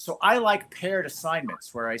 So I like paired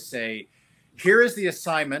assignments where I say, here is the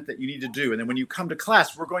assignment that you need to do. And then when you come to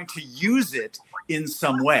class, we're going to use it in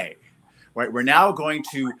some way, right? We're now going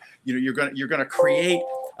to, you're going to create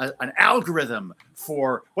an algorithm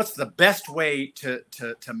for what's the best way to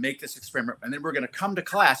make this experiment. And then we're going to come to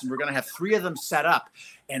class and we're going to have 3 of them set up,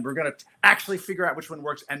 and we're going to actually figure out which one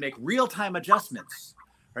works and make real-time adjustments,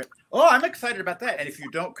 right? Oh, I'm excited about that. And if you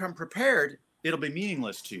don't come prepared, it'll be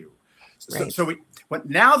meaningless to you. Right. So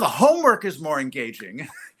now the homework is more engaging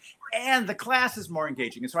and the class is more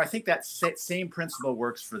engaging. And so I think that same principle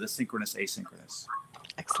works for the synchronous, asynchronous.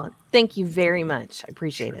 Excellent. Thank you very much. I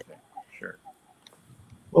appreciate it. Sure.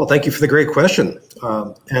 Well, thank you for the great question.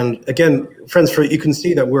 And again, friends, you can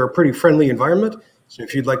see that we're a pretty friendly environment. So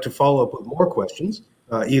if you'd like to follow up with more questions,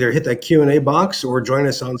 either hit that Q&A box or join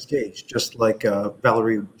us on stage, just like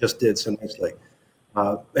Valerie just did so nicely.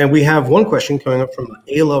 And we have one question coming up from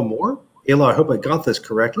Ayla Moore. Ayla, I hope I got this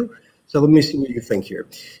correctly. So let me see what you think here.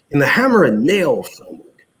 In the hammer and nail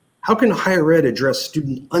framework, how can higher ed address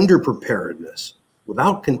student underpreparedness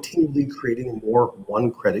without continually creating more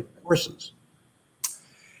one-credit courses?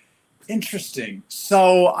 Interesting.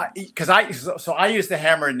 So I use the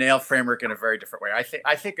hammer and nail framework in a very different way.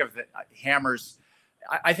 I think of the hammers.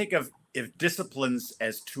 I think of disciplines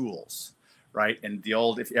as tools, right? And the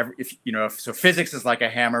old, so physics is like a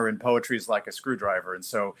hammer and poetry is like a screwdriver. And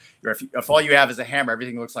so if all you have is a hammer,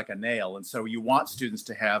 everything looks like a nail. And so you want students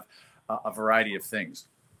to have a variety of things.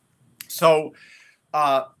 So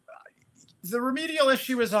the remedial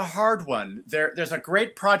issue is a hard one. There's a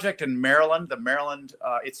great project in Maryland.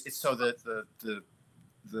 It's so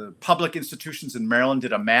the public institutions in Maryland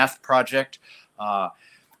did a math project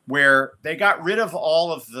where they got rid of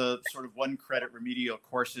all of the sort of one-credit remedial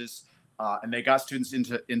courses, and they got students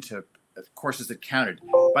into courses that counted.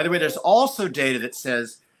 By the way, there's also data that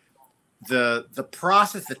says the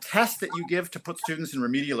process, the test that you give to put students in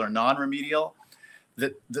remedial or non-remedial,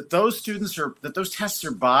 that those tests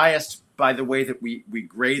are biased by the way that we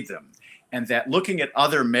grade them, and that looking at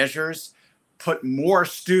other measures put more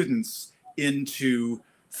students into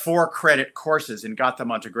 4-credit courses and got them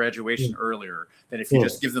onto graduation earlier than if you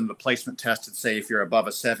just give them the placement test and say, if you're above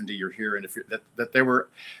a 70, you're here. And if you're, that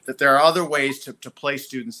there are other ways to place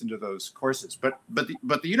students into those courses. But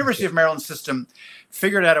the University of Maryland system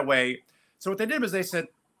figured out a way. So what they did was they said,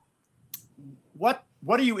 what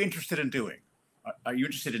are you interested in doing? are you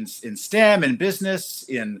interested in STEM, in business,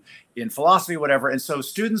 in philosophy, whatever? And so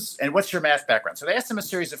students, and what's your math background? So they asked them a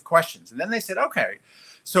series of questions, and then they said, okay,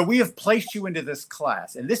 so we have placed you into this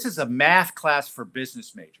class, and this is a math class for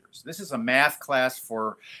business majors. This is a math class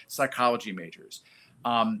for psychology majors.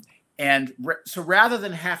 So rather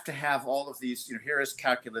than have to have all of these, here is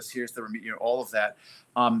calculus, here's the, all of that,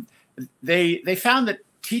 they found that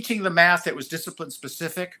teaching the math that was discipline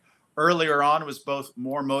specific earlier on was both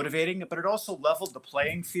more motivating, but it also leveled the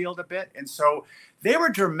playing field a bit. And so they were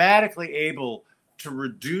dramatically able to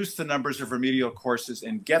reduce the numbers of remedial courses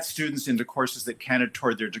and get students into courses that counted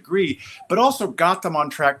toward their degree, but also got them on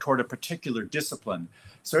track toward a particular discipline.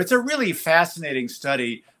 So it's a really fascinating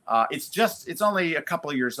study. It's only a couple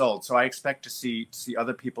of years old, so I expect to see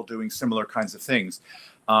other people doing similar kinds of things.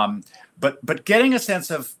 But getting a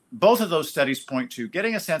sense of, both of those studies point to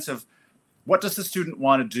getting a sense of what does the student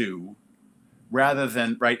want to do, rather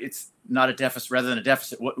than, right, it's not a deficit, rather than a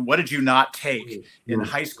deficit. What did you not take in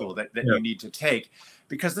high school that you need to take?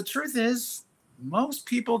 Because the truth is, most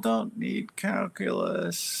people don't need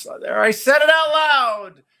calculus. There, I said it out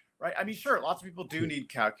loud, right? I mean, sure, lots of people do need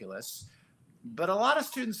calculus, but a lot of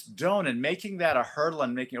students don't. And making that a hurdle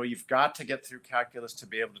and making, you've got to get through calculus to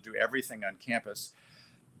be able to do everything on campus,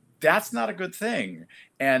 that's not a good thing.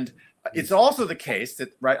 And it's also the case that,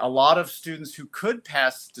 right, a lot of students who could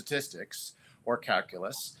pass statistics or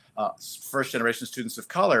calculus, first generation students of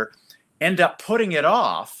color, end up putting it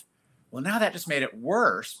off. Well, now that just made it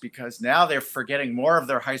worse, because now they're forgetting more of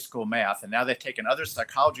their high school math, and now they've taken other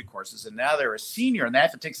psychology courses, and now they're a senior and they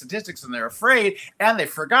have to take statistics, and they're afraid, and they've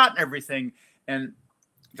forgotten everything, and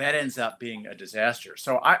that ends up being a disaster.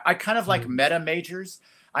 So I kind of like meta majors.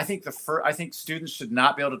 I think students should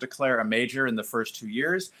not be able to declare a major in the first 2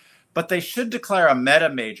 years, but they should declare a meta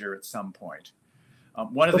major at some point.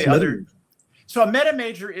 So a meta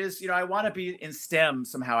major is, I want to be in STEM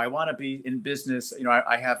somehow. I want to be in business.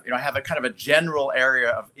 I have a kind of a general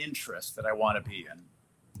area of interest that I want to be in.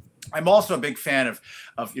 I'm also a big fan of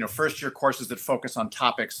first year courses that focus on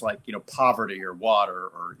topics like, poverty or water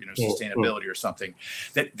or, sustainability or something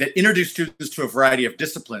that introduce students to a variety of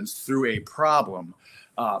disciplines through a problem.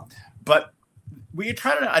 But we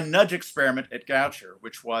tried a nudge experiment at Goucher,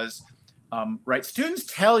 which was, right, students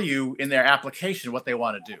tell you in their application what they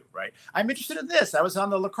want to do, right? I'm interested in this. I was on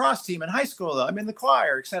the lacrosse team in high school. I'm in the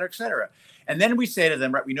choir, et cetera, et cetera. And then we say to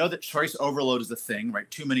them, right, we know that choice overload is a thing, right?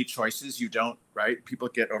 Too many choices, you don't, right? People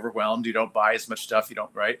get overwhelmed. You don't buy as much stuff. You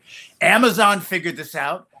don't, right? Amazon figured this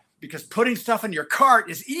out because putting stuff in your cart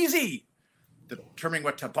is easy. Determining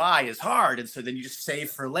what to buy is hard. And so then you just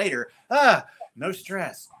save for later. No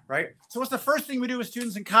stress, right? So what's the first thing we do with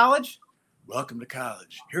students in college? Welcome to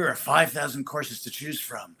college. Here are 5,000 courses to choose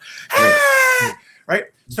from. Right?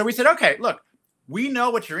 So we said, okay, look, we know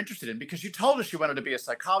what you're interested in because you told us you wanted to be a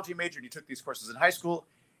psychology major and you took these courses in high school.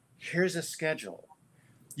 Here's a schedule.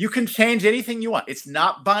 You can change anything you want. It's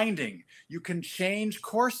not binding. You can change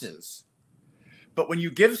courses. But when you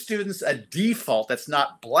give students a default that's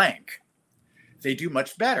not blank, they do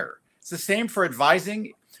much better. It's the same for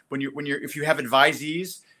advising. If you have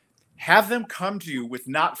advisees, have them come to you with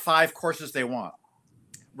not 5 courses they want.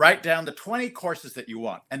 Write down the 20 courses that you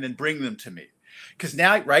want and then bring them to me. Because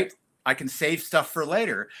now, right, I can save stuff for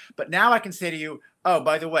later. But now I can say to you, oh,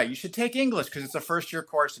 by the way, you should take English because it's a first year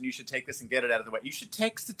course and you should take this and get it out of the way. You should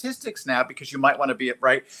take statistics now because you might want to be it,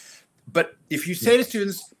 right? But if you say to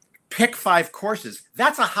students, pick 5 courses,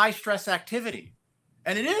 that's a high stress activity.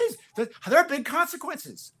 And it is. There are big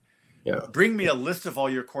consequences. Yeah. Bring me a list of all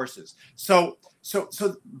your courses. So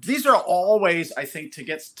these are all ways, I think, to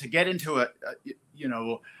get into a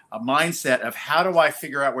mindset of how do I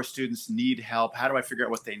figure out where students need help? How do I figure out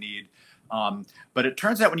what they need? But it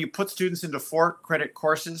turns out when you put students into 4-credit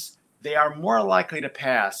courses, they are more likely to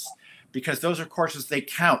pass because those are courses they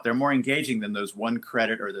count. They're more engaging than those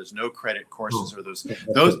 1-credit or those no-credit courses or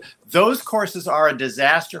those courses are a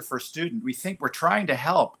disaster for students. We think we're trying to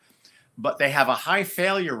help, but they have a high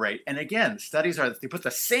failure rate. And again, studies are that they put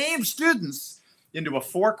the same students into a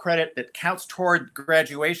 4-credit that counts toward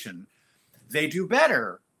graduation. They do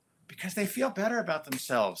better because they feel better about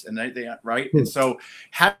themselves, and they right. And so,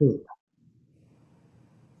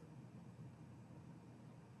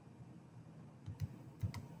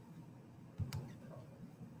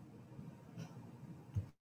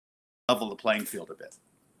 level the playing field a bit.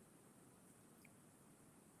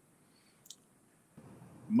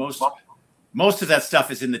 Most of that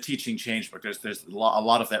stuff is in the Teaching Change book. There's a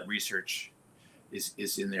lot of that research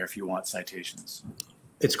is in there if you want citations.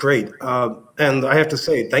 It's great. And I have to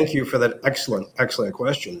say, thank you for that excellent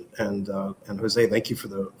question. And Jose, thank you for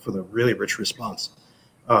the really rich response.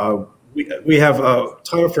 we have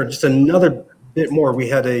time for just another bit more. We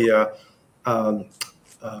had we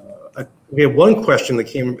had one question that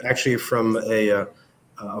came actually from a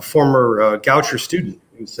former Goucher student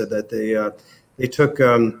who said that they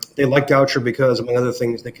like Goucher because, among other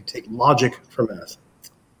things, they could take logic for math,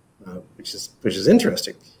 which is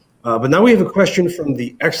interesting. But now we have a question from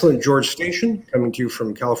the excellent George Station, coming to you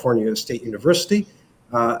from California State University,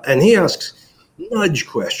 and he asks, nudge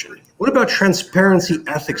question. What about transparency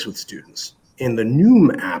ethics with students? In the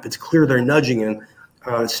Noom app, it's clear they're nudging, and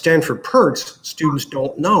Stanford Perks, students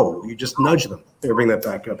don't know. You just nudge them. Let me bring that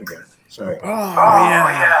back up again. Sorry.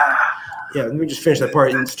 Yeah, let me just finish that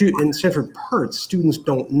part. In Stanford Perks, students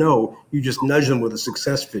don't know. You just nudge them with a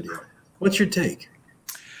success video. What's your take?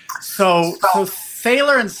 So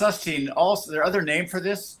Thaler and Sustein, also their other name for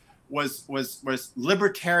this was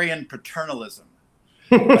libertarian paternalism.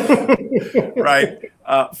 Right,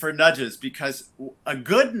 for nudges, because a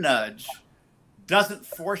good nudge doesn't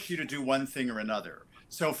force you to do one thing or another.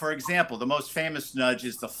 So, for example, the most famous nudge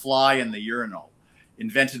is the fly in the urinal,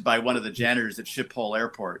 invented by one of the janitors at Schiphol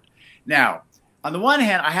Airport. Now, on the one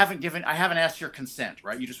hand, I haven't asked your consent,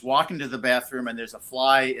 right? You just walk into the bathroom and there's a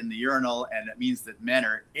fly in the urinal, and it means that men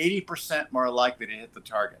are 80% more likely to hit the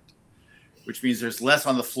target, which means there's less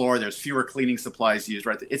on the floor, there's fewer cleaning supplies used,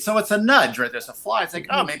 right? So it's a nudge, right? There's a fly. It's like,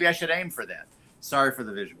 oh, maybe I should aim for that. Sorry for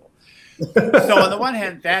the visual. So on the one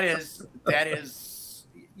hand, that is,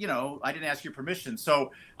 you know, I didn't ask your permission.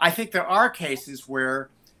 So I think there are cases where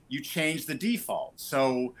you change the default.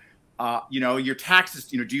 So, you know, your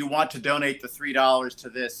taxes, you know, do you want to donate the $3 to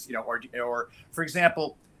this, you know, or for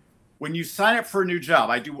example, when you sign up for a new job,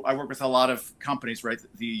 I work with a lot of companies, right?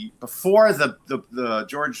 Before the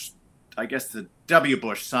George, I guess the W.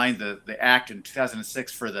 Bush signed the act in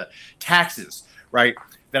 2006 for the taxes, right?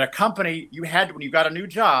 That a company, when you got a new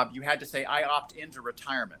job, you had to say, I opt into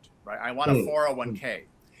retirement, right? I want a 401k.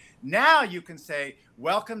 Now you can say,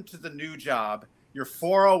 welcome to the new job. Your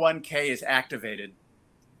 401k is activated.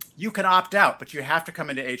 You can opt out, but you have to come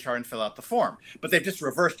into HR and fill out the form. But they've just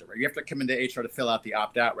reversed it, right? You have to come into HR to fill out the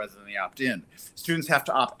opt-out rather than the opt-in. Students have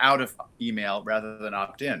to opt out of email rather than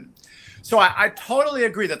opt-in. So I totally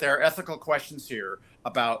agree that there are ethical questions here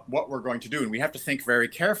about what we're going to do, and we have to think very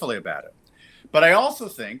carefully about it. But I also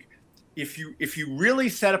think if you really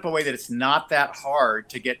set up a way that it's not that hard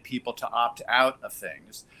to get people to opt out of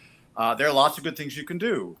things, there are lots of good things you can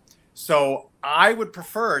do. So I would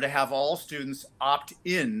prefer to have all students opt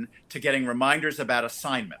in to getting reminders about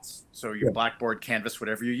assignments. So your Blackboard, Canvas,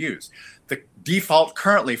 whatever you use. The default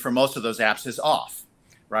currently for most of those apps is off,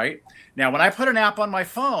 right? Now, when I put an app on my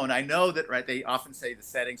phone, I know that, right, they often say the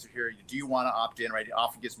settings are here. Do you want to opt in, right? It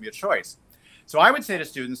often gives me a choice. So I would say to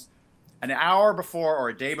students, an hour before or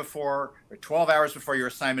a day before or 12 hours before your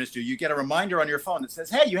assignment is due, you get a reminder on your phone that says,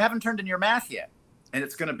 hey, you haven't turned in your math yet. And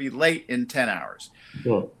it's going to be late in 10 hours.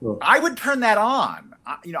 I would turn that on.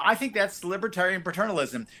 You know, I think that's libertarian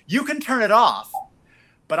paternalism. You can turn it off,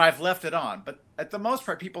 but I've left it on. But at the most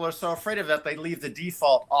part, people are so afraid of that, they leave the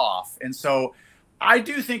default off. And so I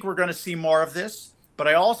do think we're going to see more of this, but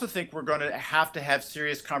I also think we're going to have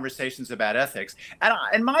serious conversations about ethics.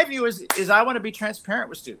 And my view is I want to be transparent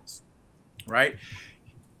with students, right?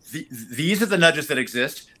 These are the nudges that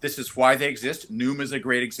exist. This is why they exist. Noom is a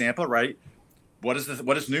great example, right? What does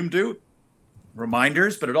Noom do?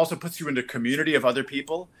 Reminders, but it also puts you into a community of other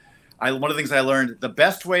people. One of the things I learned, the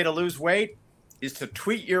best way to lose weight is to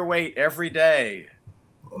tweet your weight every day.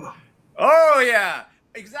 Oh, yeah,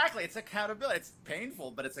 exactly. It's accountability. It's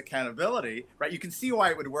painful, but it's accountability, right? You can see why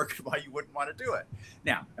it would work and why you wouldn't want to do it.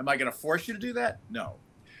 Now, am I going to force you to do that? No.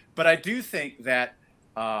 But I do think that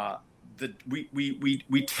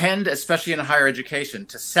we tend, especially in higher education,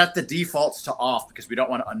 to set the defaults to off because we don't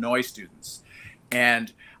want to annoy students.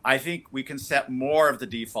 And I think we can set more of the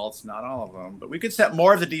defaults, not all of them, but we could set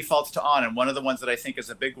more of the defaults to on. And one of the ones that I think is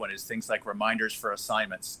a big one is things like reminders for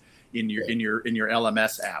assignments in your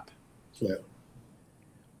LMS app. Yeah.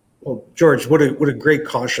 Well, George, what a great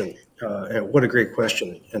caution, and what a great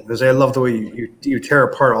question. And because I love the way you tear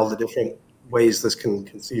apart all the different ways this can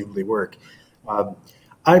conceivably work.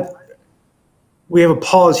 We have a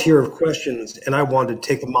pause here of questions, and I wanted to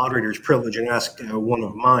take the moderator's privilege and ask one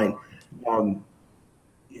of mine.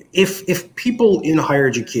 If people in higher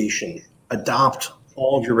education adopt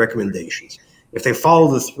all of your recommendations, if they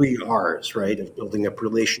follow the 3 R's, right, of building up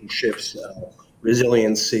relationships,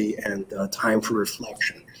 resiliency, and time for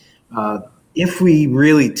reflection, if we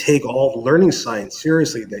really take all the learning science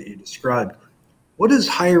seriously that you described, what does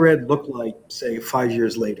higher ed look like, say, 5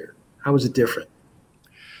 years later? How is it different?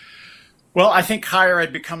 Well, I think higher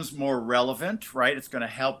ed becomes more relevant, right? It's going to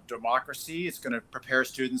help democracy. It's going to prepare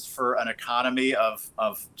students for an economy of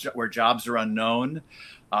where jobs are unknown,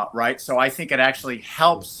 right? So I think it actually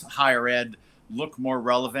helps higher ed look more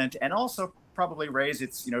relevant, and also probably raise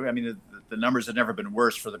its, I mean, the numbers have never been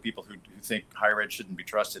worse for the people who think higher ed shouldn't be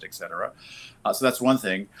trusted, et cetera. So that's one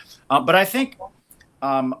thing. But I think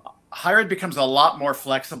higher ed becomes a lot more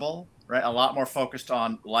flexible, right? A lot more focused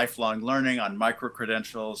on lifelong learning, on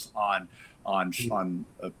micro-credentials, on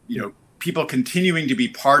people continuing to be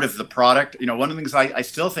part of the product. One of the things I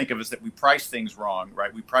still think of is that we price things wrong,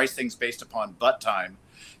 right? We price things based upon butt time.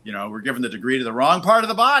 We're giving the degree to the wrong part of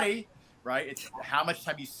the body, right? It's how much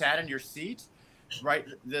time you sat in your seat, right?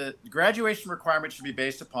 The graduation requirement should be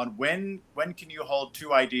based upon when can you hold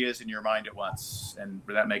two ideas in your mind at once and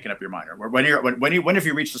without making up your mind, or when have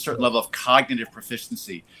you reached a certain level of cognitive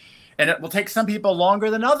proficiency. And it will take some people longer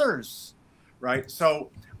than others, right? So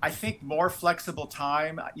I think more flexible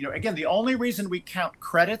time, again, the only reason we count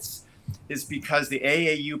credits is because the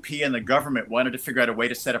AAUP and the government wanted to figure out a way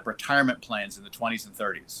to set up retirement plans in the 20s and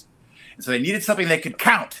 30s. And so they needed something they could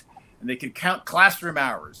count, and they could count classroom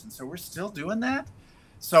hours. And so we're still doing that.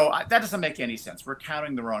 So that doesn't make any sense. We're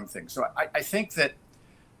counting the wrong thing. So I think that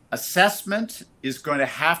assessment is going to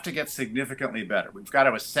have to get significantly better. We've got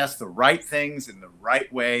to assess the right things in the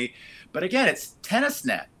right way. But again, it's tennis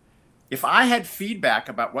net. If I had feedback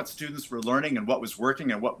about what students were learning and what was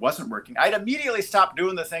working and what wasn't working, I'd immediately stop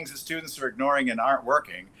doing the things that students are ignoring and aren't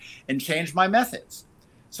working and change my methods.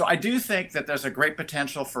 So I do think that there's a great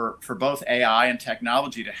potential for both AI and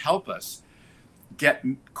technology to help us get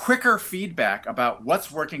quicker feedback about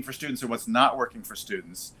what's working for students and what's not working for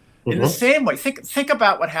students. In the same way, think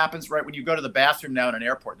about what happens right when you go to the bathroom now in an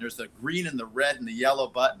airport. And there's the green and the red and the yellow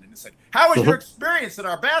button. And it's like, how was your experience in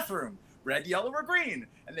our bathroom? Red, yellow, or green?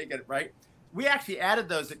 And they get it right. We actually added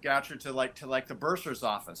those at Goucher to the bursar's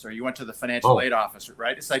office, or you went to the financial aid office,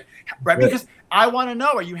 right? It's like, right, because I want to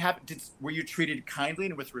know, were you treated kindly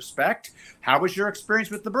and with respect? How was your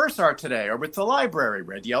experience with the bursar today, or with the library?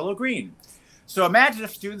 Red, yellow, green. So imagine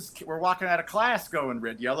if students were walking out of class going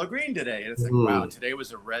red, yellow, green today. And it's like, wow, today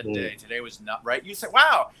was a red day. Today was not right. You say,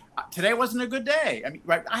 wow, today wasn't a good day. I mean,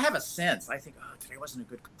 right, I have a sense. I think, oh, today wasn't a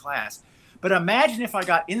good class. But imagine if I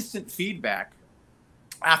got instant feedback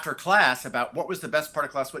after class about what was the best part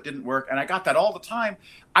of class, what didn't work. And I got that all the time.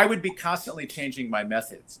 I would be constantly changing my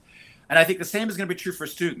methods. And I think the same is going to be true for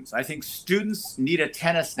students. I think students need a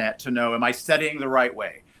tennis net to know, am I studying the right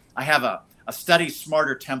way? I have a Study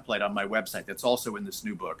Smarter template on my website that's also in this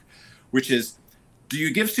new book, which is, do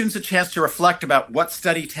you give students a chance to reflect about what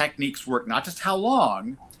study techniques work, not just how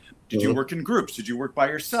long? Did you work in groups? Did you work by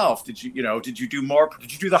yourself? Did you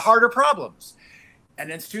do the harder problems? And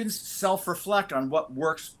then students self-reflect on what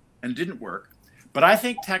works and didn't work. But I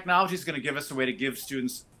think technology is going to give us a way to give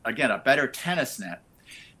students, again, a better tennis net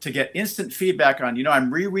to get instant feedback on,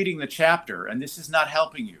 I'm rereading the chapter and this is not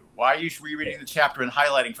helping you. Why are you rereading the chapter and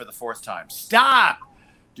highlighting for the fourth time? Stop!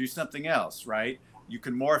 Do something else, right? You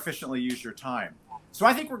can more efficiently use your time. So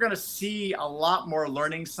I think we're going to see a lot more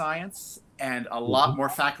learning science and a lot more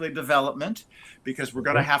faculty development, because we're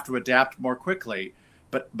going to have to adapt more quickly.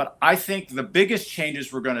 But I think the biggest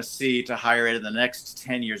changes we're going to see to higher ed in the next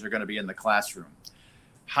 10 years are going to be in the classroom.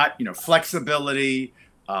 Flexibility,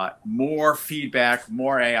 more feedback,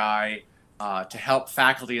 more AI, to help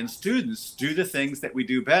faculty and students do the things that we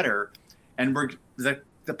do better. And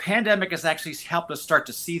the pandemic has actually helped us start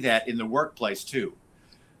to see that in the workplace too.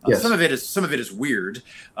 Yes. Some of it is weird,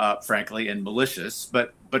 frankly, and malicious,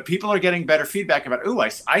 but people are getting better feedback about, ooh,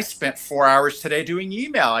 I spent 4 hours today doing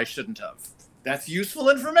email I shouldn't have. That's useful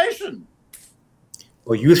information.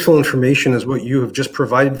 Well, useful information is what you have just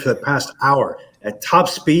provided for the past hour at top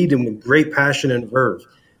speed and with great passion and verve.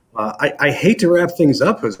 I hate to wrap things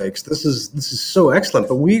up, Jose, because this is so excellent,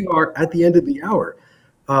 but we are at the end of the hour.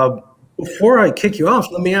 Before I kick you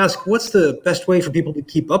off, let me ask, what's the best way for people to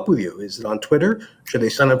keep up with you? Is it on Twitter? Should they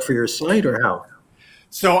sign up for your site, or how?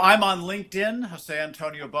 So I'm on LinkedIn, José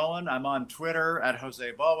Antonio Bowen. I'm on Twitter at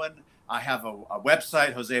José Bowen. I have a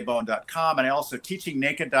website, josebowen.com, and I also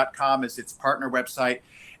teachingnaked.com is its partner website.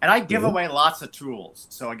 And I give away lots of tools.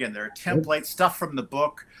 So again, there are templates, stuff from the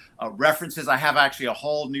book, references. I have actually a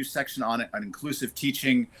whole new section on inclusive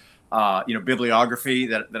teaching, bibliography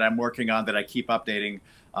that I'm working on that I keep updating.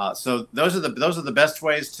 So those are the best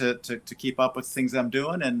ways to keep up with things I'm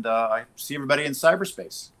doing. And I see everybody in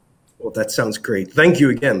cyberspace. Well, that sounds great. Thank you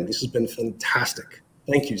again. This has been fantastic.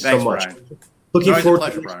 Thank you so much. Brian. Looking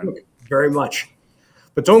forward to the next book very much.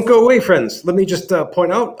 But don't go away, friends. Let me just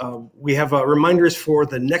point out, we have reminders for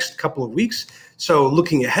the next couple of weeks. So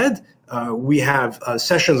looking ahead, We have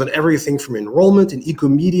sessions on everything from enrollment and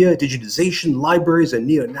ecomedia, digitization, libraries, and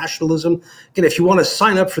neo-nationalism. Again, if you want to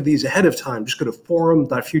sign up for these ahead of time, just go to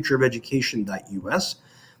forum.futureofeducation.us.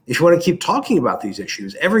 If you want to keep talking about these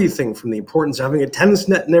issues, everything from the importance of having a attendance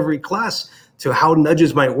net in every class to how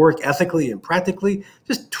nudges might work ethically and practically,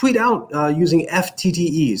 just tweet out using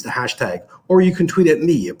FTTEs, the hashtag, or you can tweet at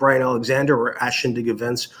me, at Bryan Alexander, or at Shindig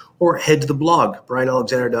Events, or head to the blog,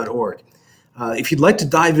 bryanalexander.org. If you'd like to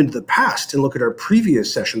dive into the past and look at our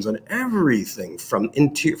previous sessions on everything from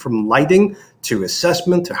lighting to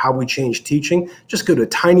assessment to how we change teaching, just go to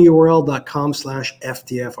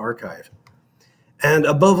tinyurl.com/FTF And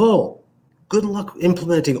above all, good luck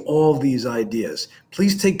implementing all of these ideas.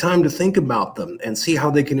 Please take time to think about them and see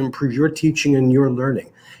how they can improve your teaching and your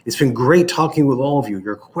learning. It's been great talking with all of you.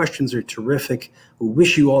 Your questions are terrific. We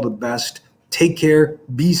wish you all the best. Take care,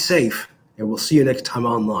 be safe, and we'll see you next time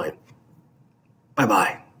online.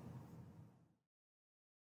 Bye-bye.